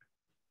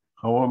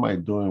 How am I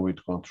doing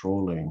with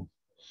controlling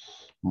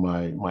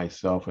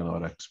myself and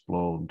not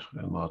explode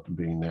and not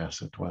being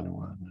nasty to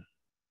anyone?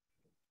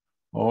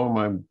 How am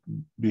I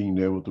being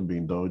able to be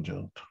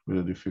indulgent with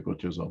the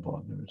difficulties of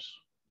others?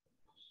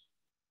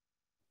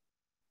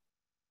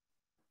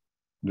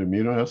 The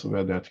medium has to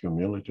have that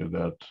humility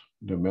that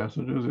the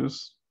messages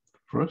is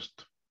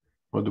first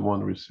for the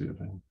one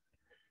receiving.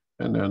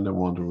 And then the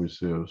one who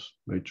receives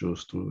may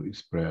choose to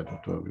spread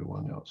it to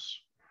everyone else.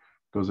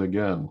 Because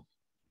again,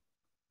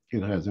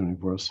 it has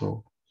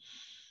universal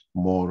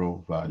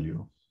moral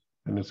value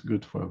and it's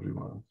good for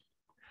everyone.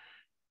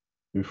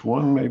 If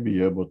one may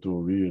be able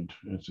to read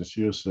and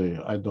sincerely say,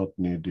 I don't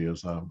need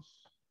this, I'm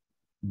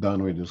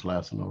done with this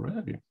lesson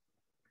already.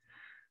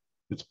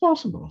 It's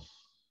possible.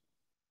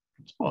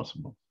 It's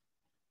possible.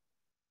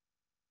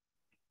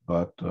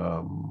 But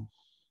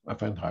I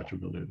find it hard to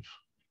believe.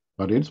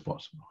 But it's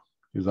possible.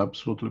 It's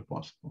absolutely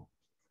possible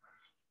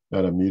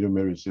that a medium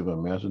may receive a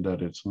message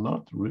that it's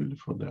not really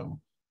for them.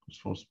 It's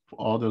for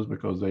others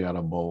because they are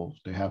above.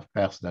 They have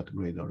passed that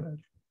grade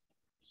already.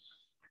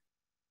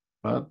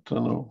 But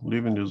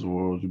living this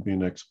world,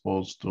 being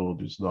exposed to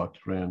this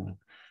doctrine,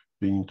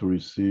 being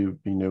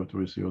able to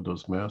receive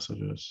those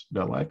messages,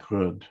 the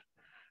likelihood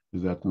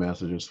is that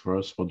message is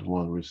first for the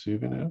one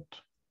receiving it,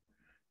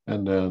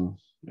 and then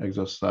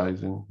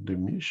exercising the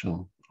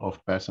mission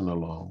of passing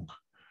along.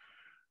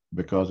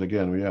 Because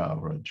again, we are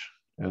average,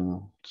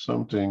 and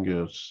something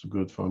is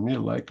good for me,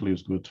 likely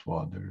is good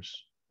for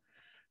others.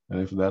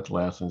 And if that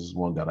lesson is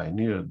one that I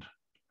need,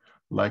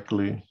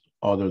 likely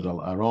others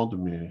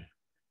around me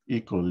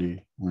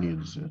equally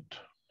needs it.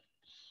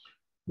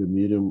 The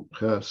medium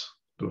has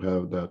to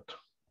have that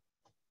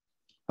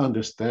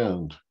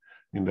understand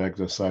in the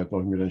exercise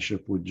of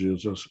mediumship with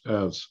Jesus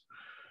as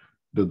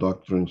the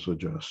doctrine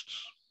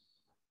suggests.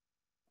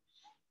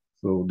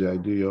 So the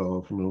idea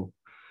of,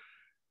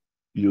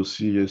 you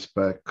see a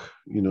speck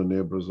in your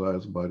neighbor's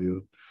eyes, but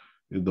you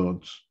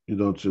don't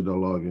see the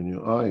log in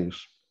your eyes,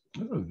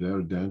 that's a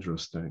very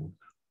dangerous thing.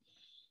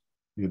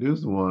 It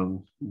is the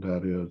one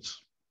that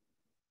is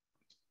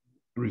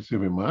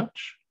receiving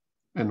much,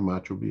 and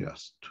much will be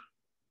asked.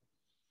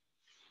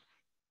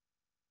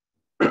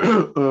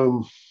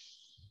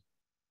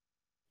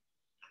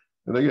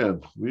 And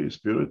again, we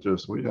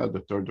spiritists, we had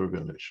the third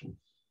revelation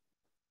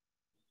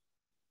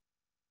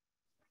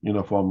in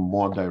a form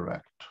more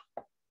direct.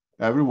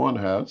 Everyone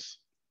has,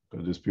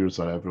 because the spirits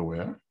are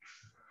everywhere.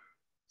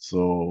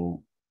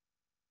 So,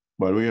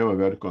 but we have a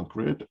very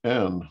concrete,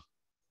 and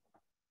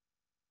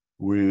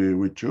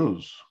we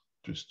choose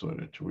to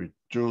study it. We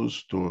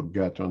choose to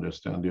get to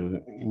understand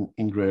it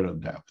in greater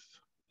depth.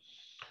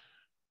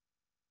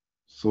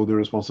 So the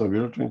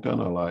responsibility to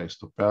internalize,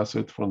 to pass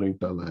it from the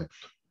intellect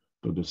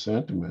to the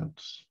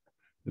sentiments,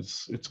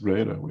 it's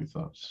greater with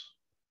us.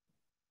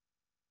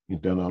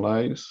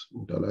 Internalize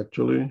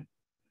intellectually,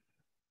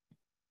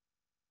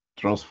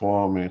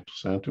 transform into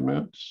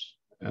sentiments,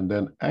 and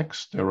then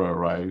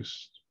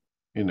exteriorize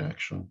in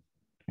action,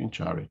 in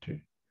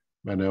charity,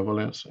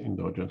 benevolence,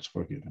 indulgence,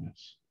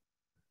 forgiveness.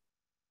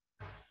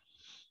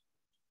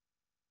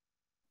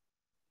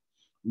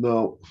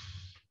 Now,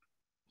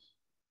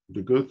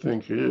 the good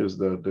thing here is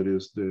that there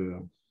is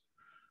the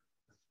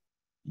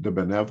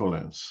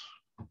benevolence,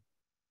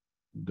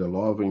 the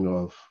loving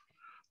of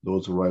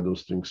those who write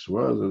those things to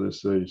us, as it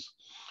says,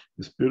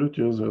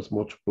 Spiritism has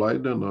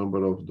multiplied the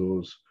number of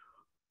those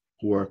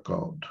who are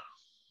called.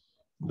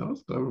 Not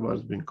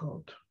everybody's been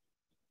called.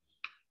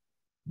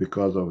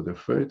 Because of the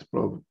faith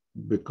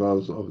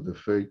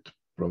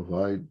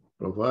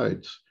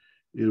provides,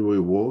 it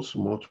will also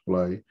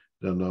multiply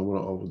the number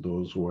of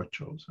those who are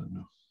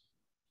chosen.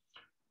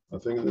 I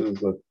think this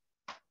is a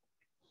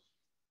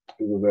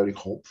very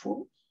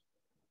hopeful.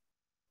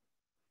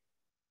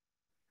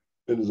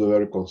 It is a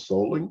very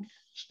consoling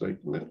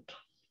statement.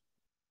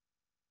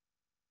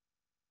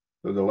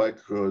 That the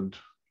likelihood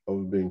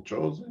of being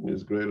chosen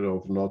is greater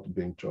of not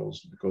being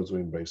chosen because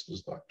we embrace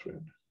this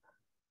doctrine.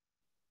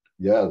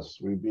 Yes,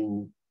 we've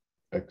been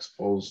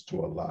exposed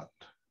to a lot.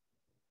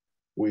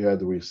 We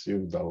had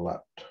received a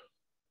lot.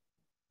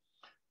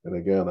 And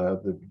again,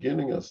 at the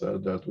beginning, I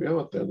said that we have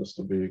a tendency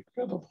to be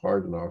kind of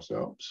hard on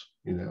ourselves,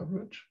 in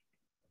average.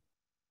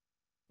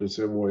 The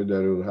same way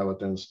that we have a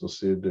tendency to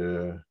see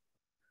the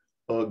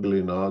ugly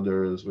in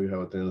others, we have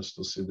a tendency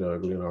to see the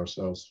ugly in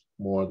ourselves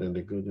more than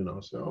the good in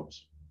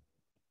ourselves.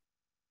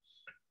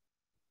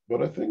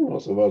 But I think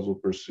most of us will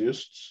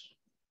persist,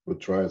 will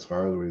try as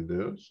hard as we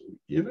do,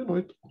 even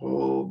with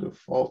all the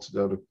faults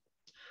that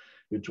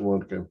each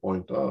one can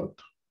point out.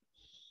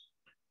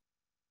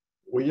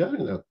 We are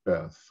in that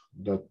path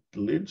that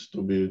leads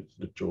to be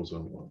the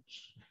chosen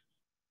ones,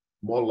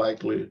 more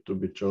likely to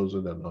be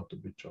chosen than not to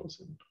be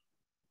chosen.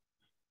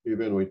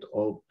 Even with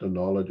all the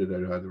knowledge that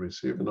you had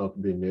received, not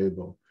being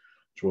able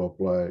to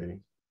apply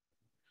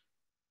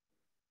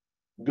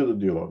a good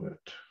deal of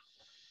it.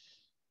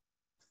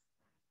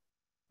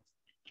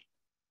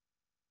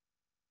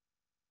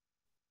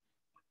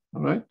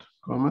 All right,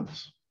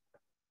 comments?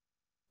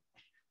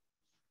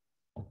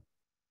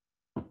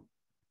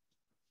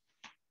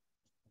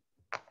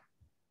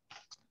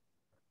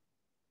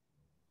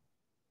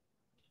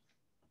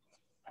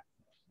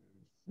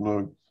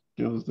 No,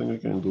 the other thing I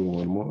can do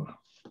one more.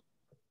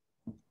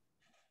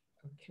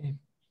 Okay.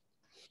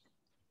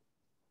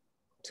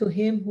 To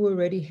him who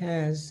already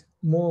has,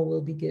 more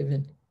will be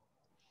given.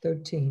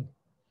 13.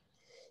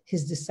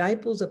 His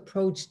disciples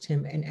approached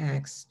him and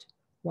asked,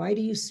 "Why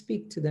do you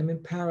speak to them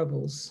in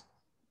parables?"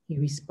 He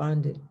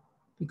responded,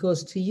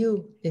 "Because to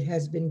you it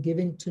has been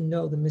given to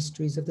know the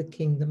mysteries of the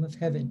kingdom of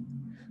heaven,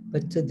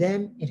 but to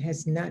them it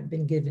has not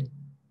been given.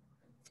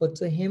 For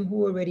to him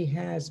who already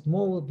has,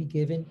 more will be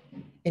given,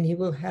 and he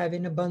will have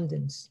in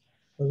abundance.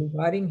 But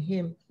regarding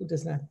him who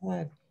does not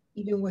have,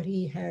 even what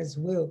he has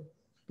will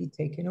be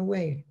taken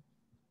away.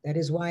 That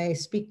is why I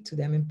speak to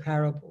them in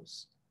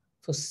parables.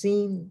 For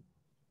seeing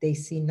they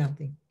see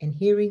nothing, and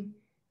hearing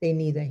they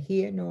neither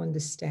hear nor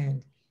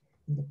understand.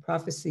 And the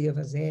prophecy of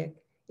Isaiah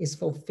is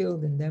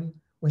fulfilled in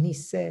them when he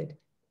said,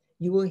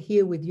 "You will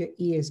hear with your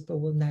ears, but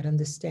will not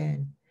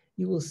understand.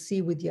 You will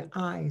see with your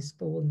eyes,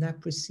 but will not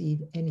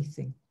perceive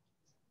anything."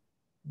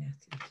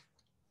 Matthew.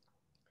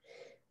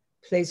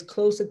 Place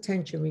close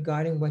attention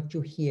regarding what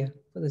you hear,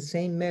 for the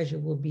same measure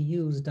will be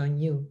used on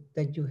you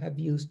that you have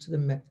used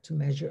to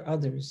measure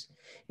others,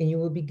 and you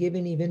will be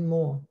given even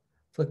more.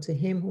 For to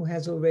him who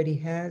has already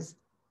has,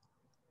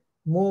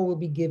 more will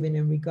be given,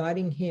 and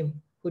regarding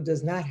him who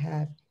does not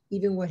have,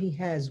 even what he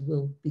has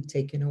will be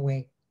taken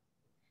away.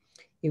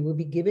 It will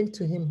be given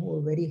to him who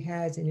already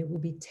has, and it will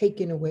be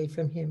taken away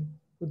from him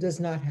who does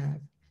not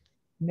have.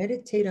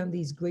 Meditate on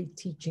these great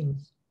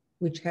teachings,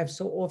 which have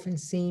so often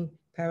seemed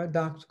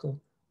paradoxical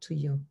to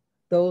you.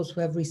 Those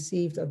who have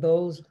received are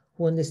those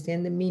who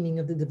understand the meaning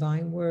of the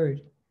divine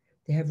word.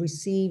 They have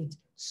received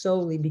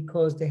solely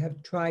because they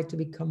have tried to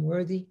become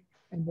worthy,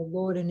 and the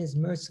Lord in his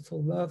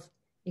merciful love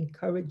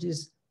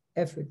encourages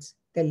efforts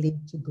that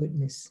lead to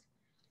goodness.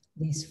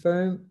 These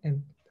firm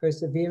and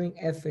persevering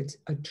efforts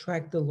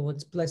attract the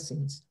Lord's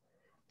blessings.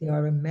 They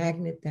are a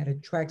magnet that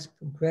attracts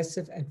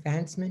progressive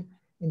advancement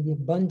and the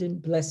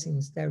abundant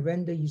blessings that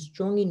render you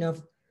strong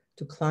enough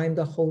to climb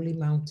the holy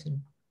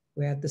mountain,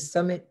 where at the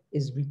summit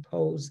is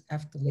repose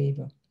after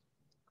labor.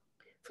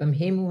 From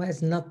him who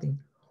has nothing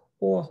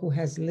or who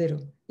has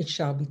little, it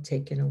shall be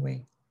taken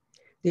away.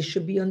 This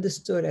should be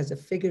understood as a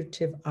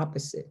figurative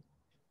opposite.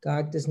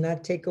 God does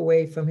not take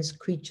away from his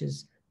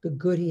creatures the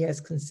good he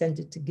has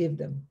consented to give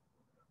them.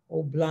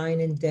 O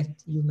blind and deaf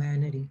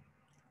humanity,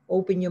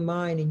 open your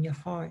mind and your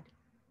heart.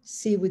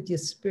 See with your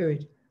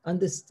spirit,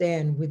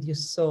 understand with your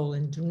soul,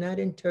 and do not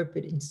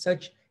interpret in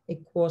such a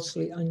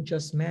coarsely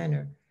unjust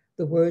manner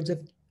the words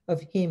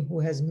of him who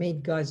has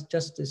made God's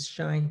justice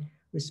shine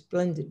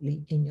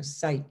resplendently in your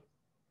sight.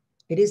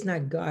 It is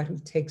not God who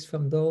takes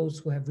from those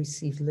who have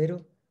received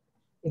little.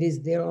 It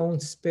is their own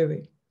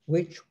spirit,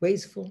 which,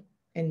 wasteful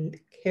and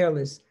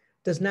careless,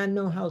 does not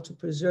know how to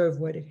preserve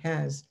what it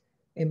has,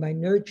 and by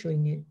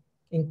nurturing it,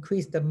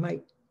 increase the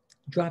might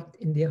dropped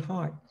in their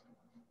heart.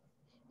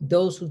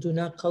 Those who do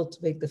not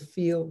cultivate the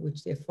field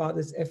which their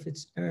father's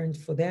efforts earned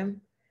for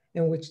them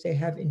and which they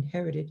have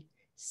inherited,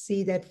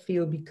 see that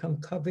field become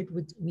covered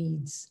with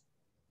weeds.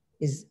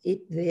 Is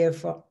it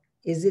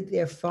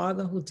their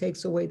father who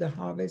takes away the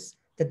harvest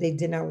that they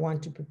did not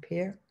want to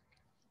prepare?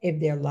 If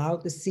they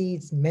allowed the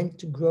seeds meant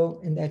to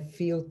grow in that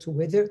field to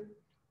wither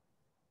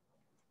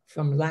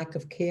from lack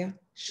of care,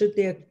 should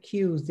they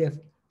accuse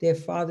their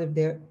father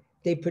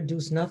they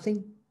produce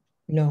nothing?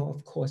 No,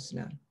 of course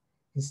not.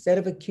 Instead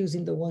of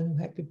accusing the one who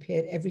had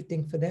prepared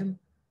everything for them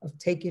of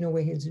taking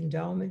away his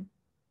endowment,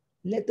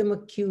 let them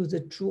accuse the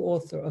true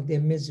author of their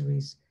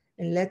miseries,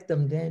 and let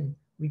them then,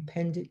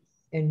 repentant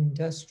and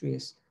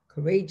industrious,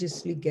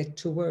 courageously get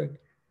to work.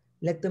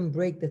 Let them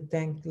break the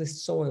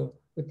thankless soil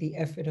with the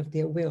effort of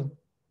their will.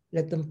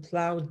 Let them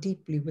plow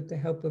deeply with the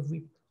help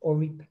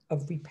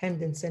of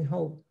repentance and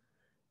hope.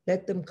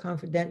 Let them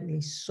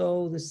confidently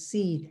sow the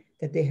seed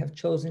that they have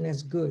chosen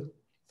as good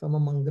from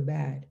among the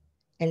bad,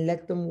 and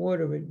let them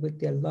water it with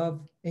their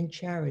love and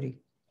charity.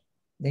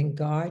 Then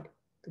God,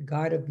 the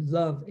God of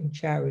love and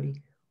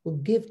charity, will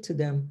give to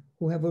them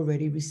who have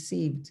already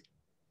received,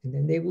 and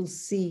then they will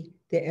see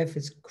their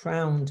efforts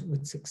crowned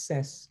with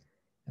success.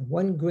 And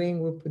one grain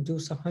will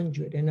produce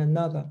 100 and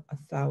another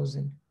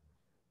 1,000.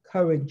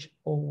 Courage,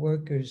 O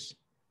workers,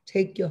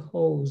 take your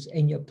hoes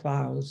and your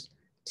plows,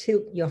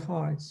 tilt your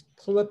hearts,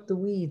 pull up the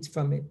weeds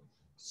from it,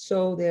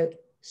 sow there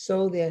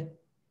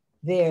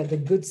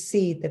the good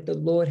seed that the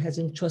Lord has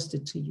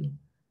entrusted to you.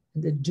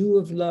 And the dew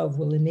of love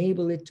will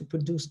enable it to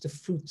produce the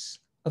fruits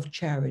of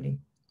charity.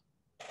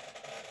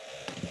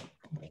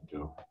 Thank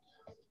you.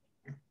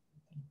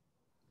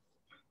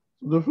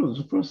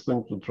 The first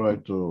thing to try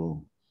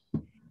to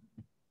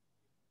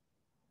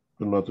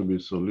not to be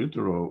so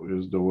literal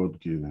is the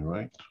word giving,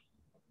 right?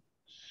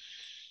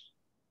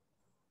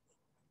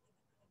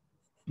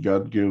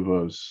 God gave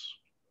us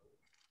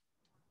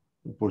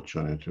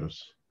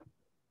opportunities.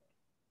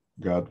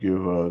 God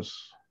gave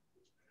us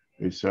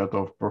a set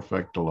of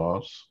perfect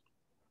laws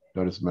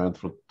that is meant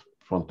for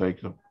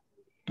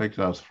take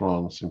us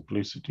from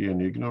simplicity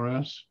and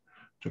ignorance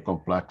to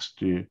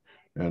complexity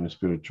and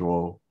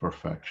spiritual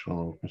perfection,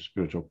 or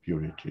spiritual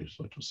purity,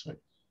 so to say.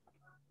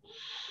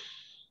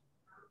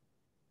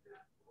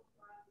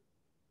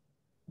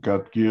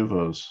 God gave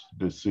us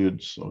the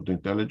seeds of the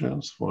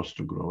intelligence for us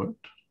to grow it.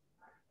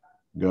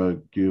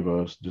 God gave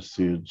us the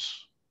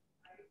seeds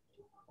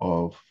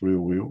of free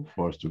will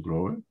for us to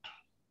grow it.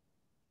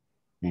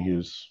 In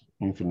his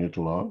infinite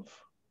love,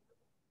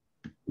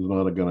 he's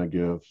not going to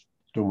give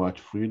too much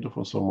freedom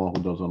for someone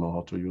who doesn't know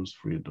how to use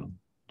freedom.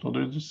 So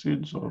there's the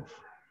seeds of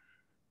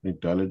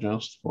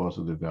intelligence for us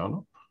to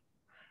develop.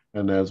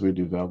 And as we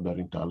develop that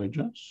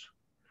intelligence,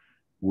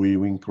 we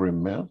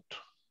increment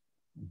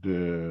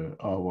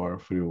our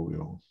free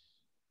will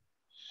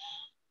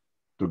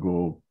to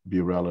go be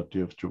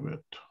relative to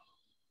it.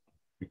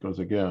 Because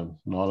again,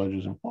 knowledge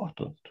is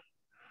important.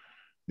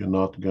 You're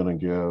not going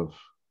to give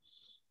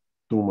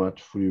too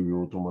much free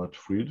will, too much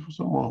freedom for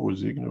someone who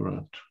is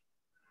ignorant.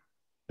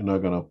 You're not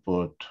going to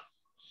put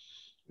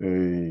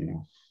a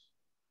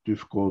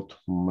difficult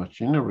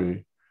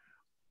machinery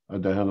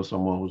at the hand of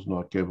someone who's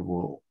not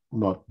capable,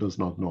 does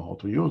not know how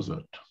to use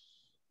it.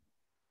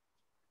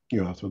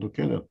 You have to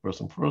educate that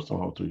person first on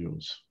how to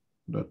use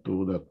that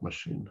tool, that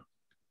machine.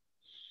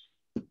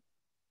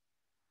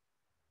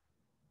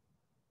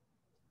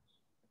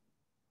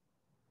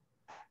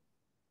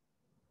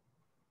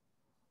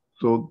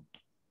 So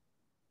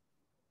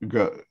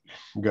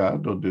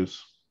God, or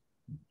this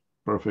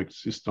perfect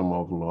system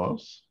of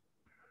laws,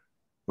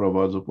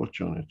 provides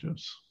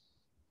opportunities.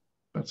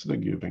 That's the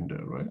giving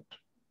there, right?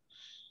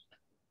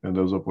 And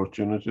those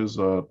opportunities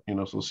are in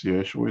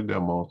association with the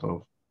amount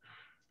of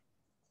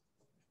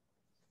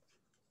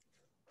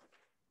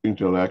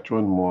intellectual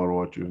and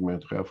moral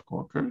achievement we have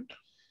conquered,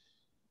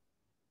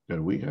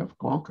 that we have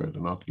conquered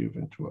and not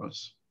given to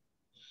us.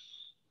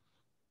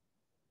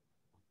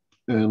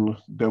 And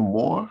the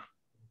more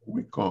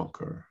we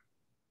conquer,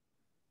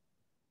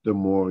 the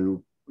more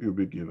you'll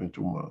be given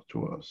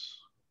to us.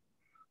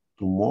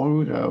 The more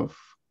we have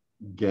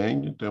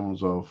gained in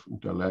terms of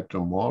intellect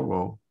and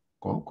moral,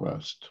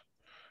 conquest,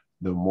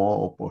 the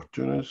more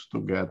opportunities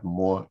to get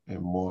more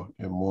and more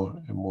and more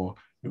and more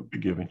will be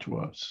given to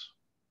us.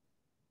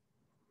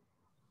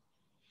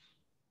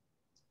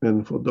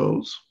 And for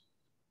those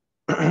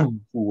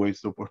who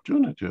waste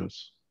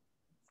opportunities,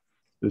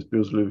 the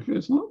spiritual living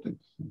is nothing.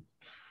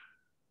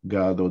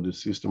 God or the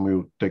system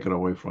will take it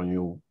away from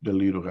you, the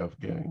little have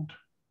gained.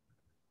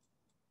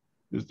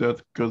 Is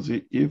that because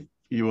if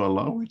you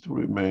allow it to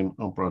remain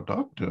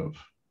unproductive,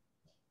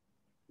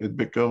 it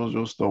becomes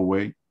just a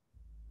weight,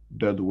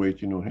 dead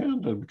weight in your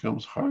hand, that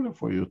becomes harder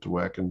for you to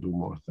act and do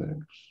more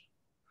things.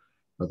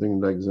 I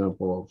think the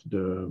example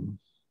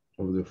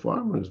of the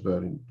farmer is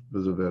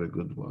a very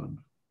good one.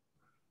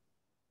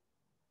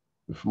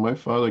 If my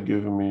father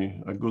gave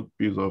me a good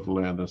piece of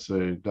land and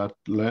say that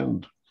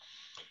land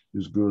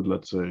is good,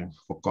 let's say,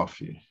 for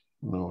coffee.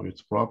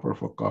 It's proper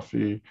for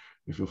coffee.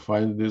 If you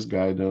find this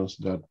guidance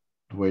that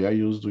the way I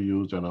used to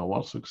use and I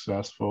was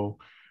successful,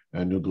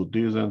 and you do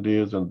this and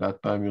this, and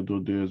that time you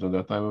do this, and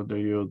that time of the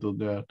year you do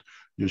that,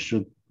 you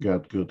should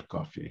get good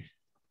coffee.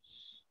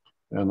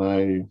 And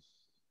I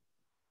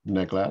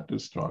neglect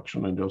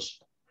instruction and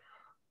just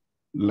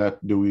let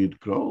the weed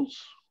grow.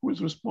 Who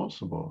is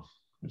responsible?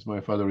 Is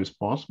my father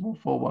responsible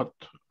for what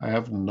I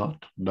have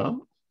not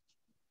done?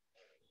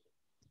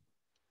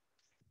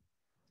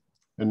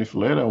 And if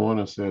later on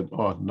I said,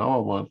 oh, now I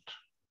want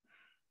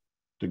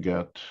to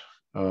get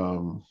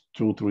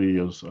 2-3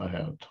 years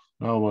ahead.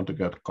 Now I want to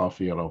get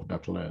coffee out of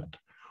that land.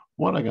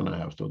 What am I gonna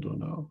have to do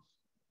now?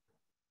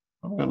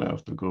 I'm gonna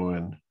have to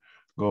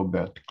go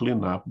back,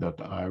 clean up that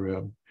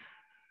area.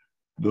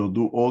 They'll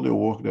do all the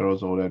work that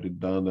was already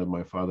done that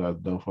my father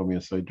had done for me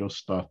and say, just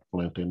start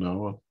planting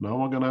now.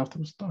 Now I'm gonna have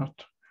to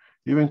start.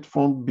 Even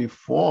from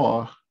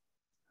before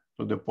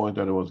to the point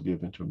that it was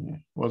given to me.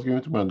 It was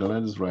given to me, the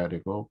land is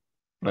ready, go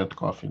plant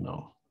coffee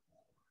now.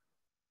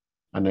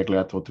 I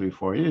neglect for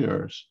 3-4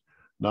 years.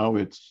 Now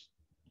it's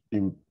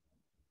in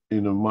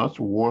a much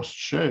worse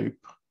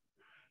shape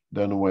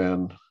than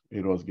when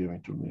it was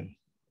given to me.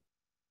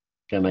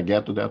 Can I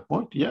get to that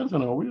point? Yes,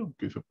 and I will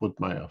if I put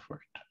my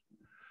effort.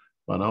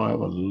 But now I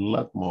have a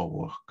lot more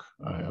work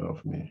ahead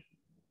of me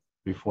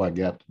before I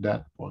get to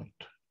that point.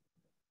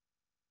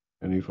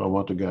 And if I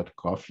want to get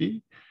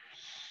coffee,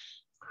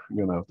 I'm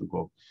gonna have to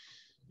go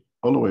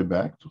all the way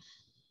back to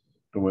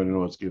when it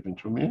was given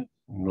to me,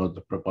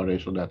 the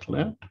preparation of that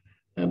land,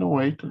 and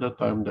wait to the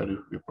time that it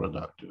will be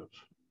productive.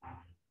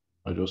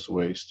 I just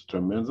waste a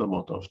tremendous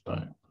amount of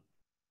time.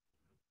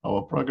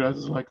 Our progress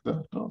is like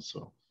that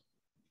also.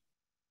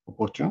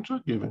 Opportunities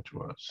are given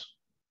to us.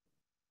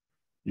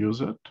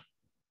 Use it,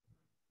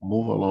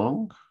 move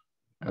along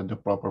at the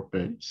proper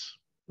pace,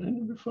 and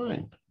you'll be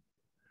fine.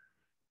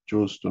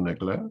 Choose to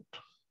neglect,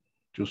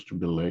 choose to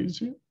be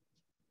lazy.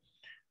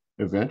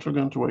 Eventually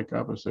you're going to wake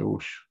up and say,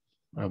 whoosh,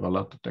 I have a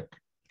lot to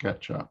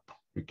catch up.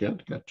 You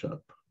can't catch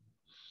up.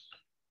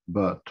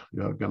 But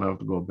you're gonna have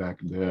to go back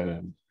there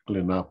and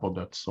clean up all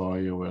that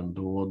soil and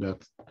do all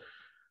that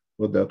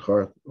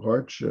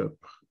hardship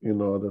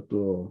in order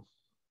to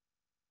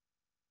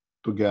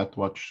get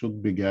what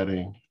should be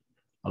getting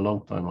a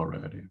long time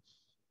already.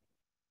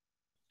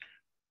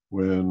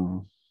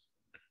 When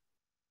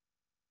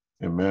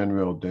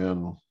Emmanuel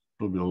then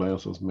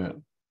Publius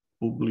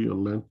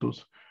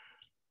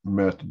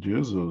met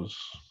Jesus,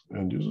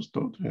 and Jesus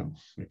told him,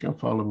 you can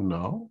follow me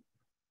now,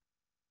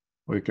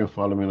 or you can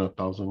follow me in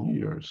 1,000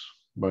 years,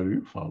 but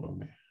you follow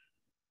me.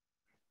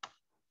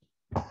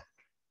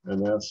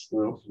 And as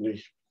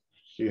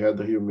he had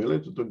the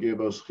humility to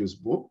give us his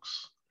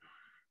books,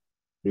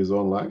 his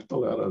own life, to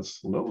let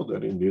us know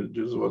that indeed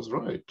Jesus was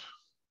right.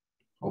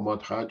 How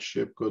much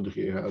hardship could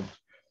he have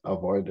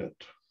avoided?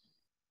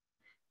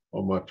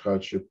 How much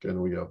hardship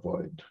can we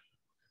avoid?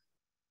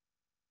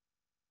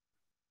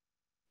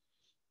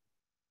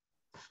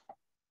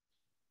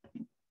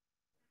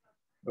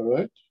 All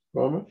right,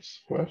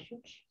 comments,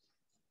 questions?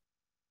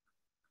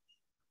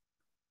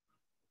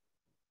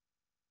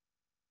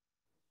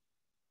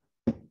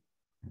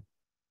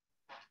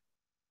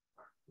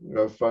 We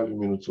have 5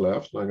 minutes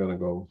left. Not gonna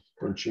go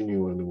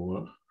continue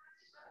anymore.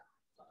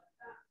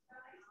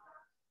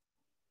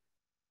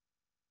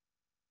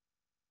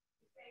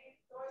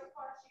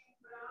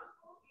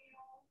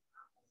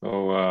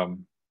 So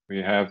we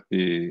have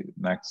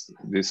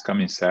this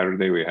coming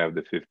Saturday, we have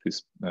the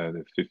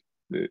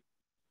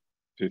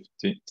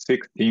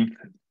 16th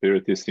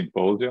Spiritist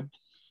Symposium.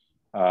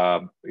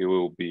 It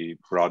will be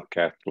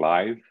broadcast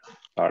live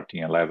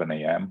starting 11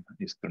 a.m.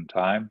 Eastern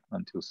Time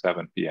until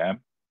 7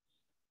 p.m.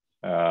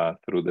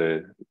 Through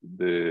the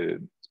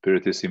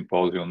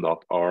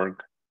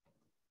spiritistsymposium.org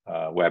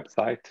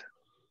website.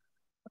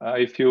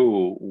 If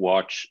you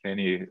watch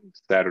any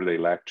Saturday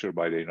lecture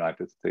by the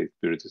United States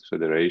Spiritist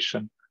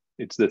Federation,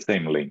 it's the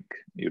same link.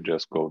 You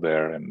just go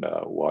there and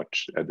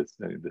watch at the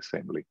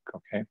same link,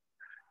 okay?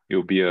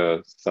 You'll be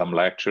some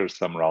lectures,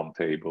 some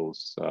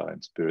roundtables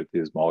in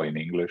Spiritism, all in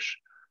English.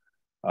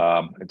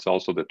 It's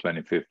also the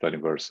 25th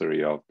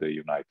anniversary of the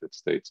United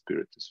States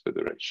Spiritist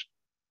Federation,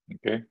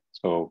 okay?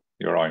 So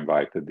you're all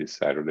invited this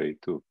Saturday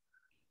to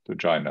to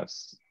join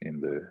us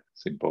in the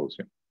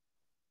symposium.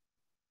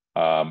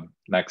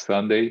 Next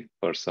Sunday,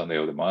 first Sunday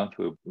of the month,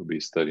 we'll be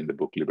studying the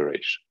book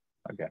Liberation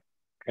again,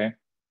 okay?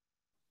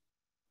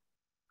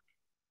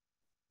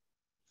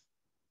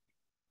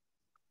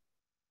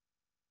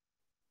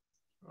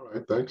 All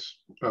right, thanks,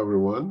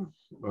 everyone.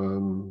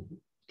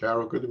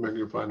 Carol, could you make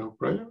your final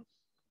prayer?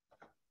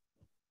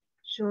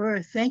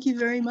 Sure. Thank you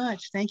very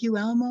much. Thank you,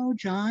 Elmo,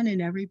 John,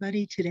 and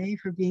everybody today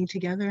for being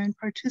together and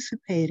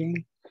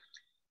participating.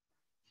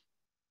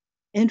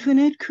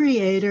 Infinite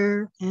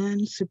Creator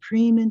and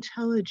Supreme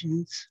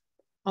Intelligence,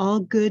 all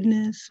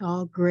goodness,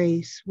 all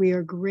grace, we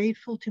are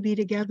grateful to be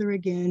together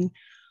again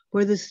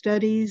for the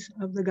studies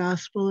of the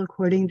Gospel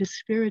according to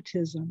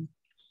Spiritism.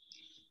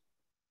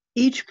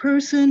 Each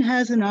person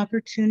has an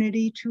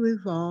opportunity to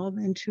evolve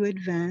and to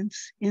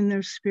advance in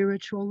their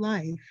spiritual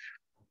life.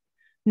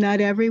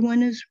 Not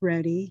everyone is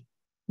ready,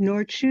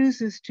 nor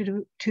chooses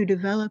to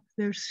develop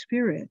their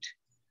spirit.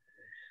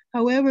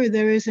 However,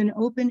 there is an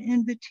open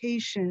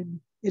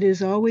invitation. It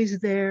is always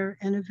there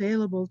and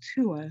available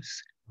to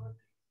us.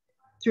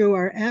 Through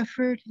our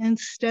effort and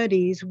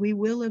studies, we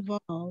will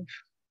evolve,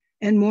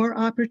 and more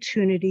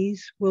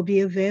opportunities will be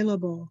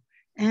available,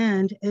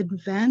 and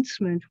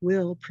advancement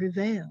will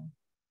prevail.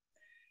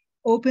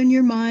 Open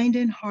your mind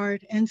and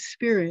heart and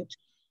spirit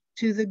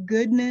to the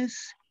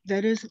goodness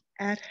that is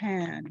at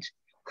hand.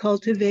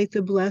 Cultivate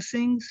the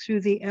blessings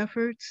through the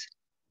efforts,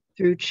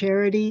 through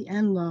charity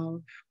and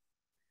love.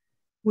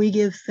 We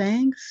give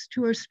thanks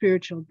to our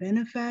spiritual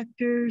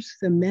benefactors,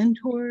 the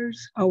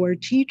mentors, our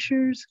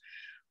teachers,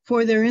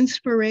 for their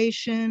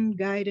inspiration,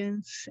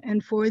 guidance,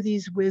 and for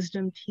these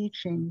wisdom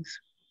teachings.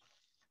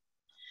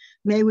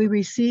 May we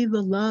receive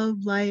the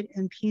love, light,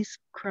 and peace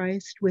of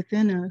Christ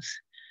within us,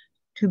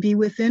 to be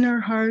within our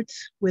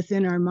hearts,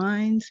 within our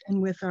minds,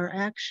 and with our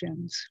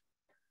actions.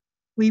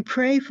 We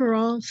pray for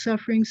all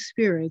suffering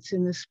spirits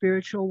in the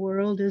spiritual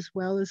world as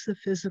well as the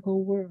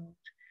physical world.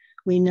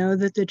 We know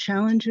that the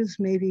challenges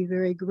may be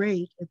very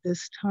great at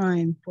this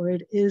time, for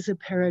it is a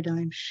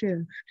paradigm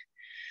shift.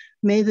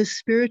 May the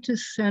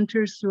Spiritist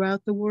centers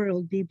throughout the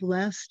world be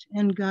blessed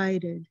and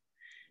guided.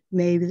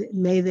 May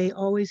they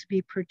always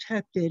be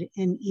protected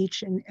in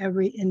each and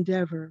every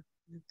endeavor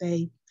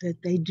that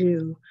they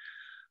do.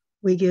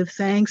 We give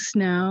thanks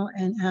now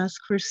and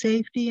ask for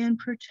safety and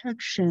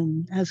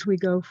protection as we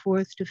go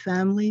forth to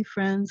family,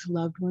 friends,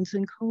 loved ones,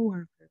 and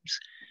coworkers.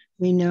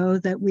 We know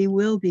that we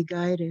will be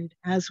guided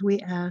as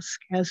we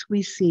ask, as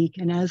we seek,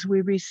 and as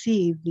we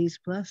receive these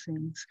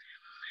blessings.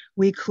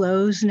 We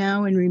close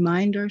now and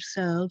remind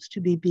ourselves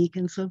to be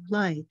beacons of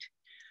light.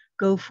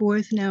 Go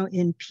forth now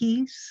in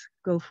peace,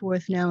 go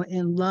forth now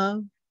in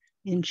love,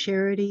 in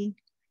charity,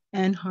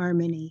 and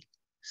harmony.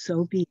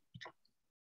 So be it.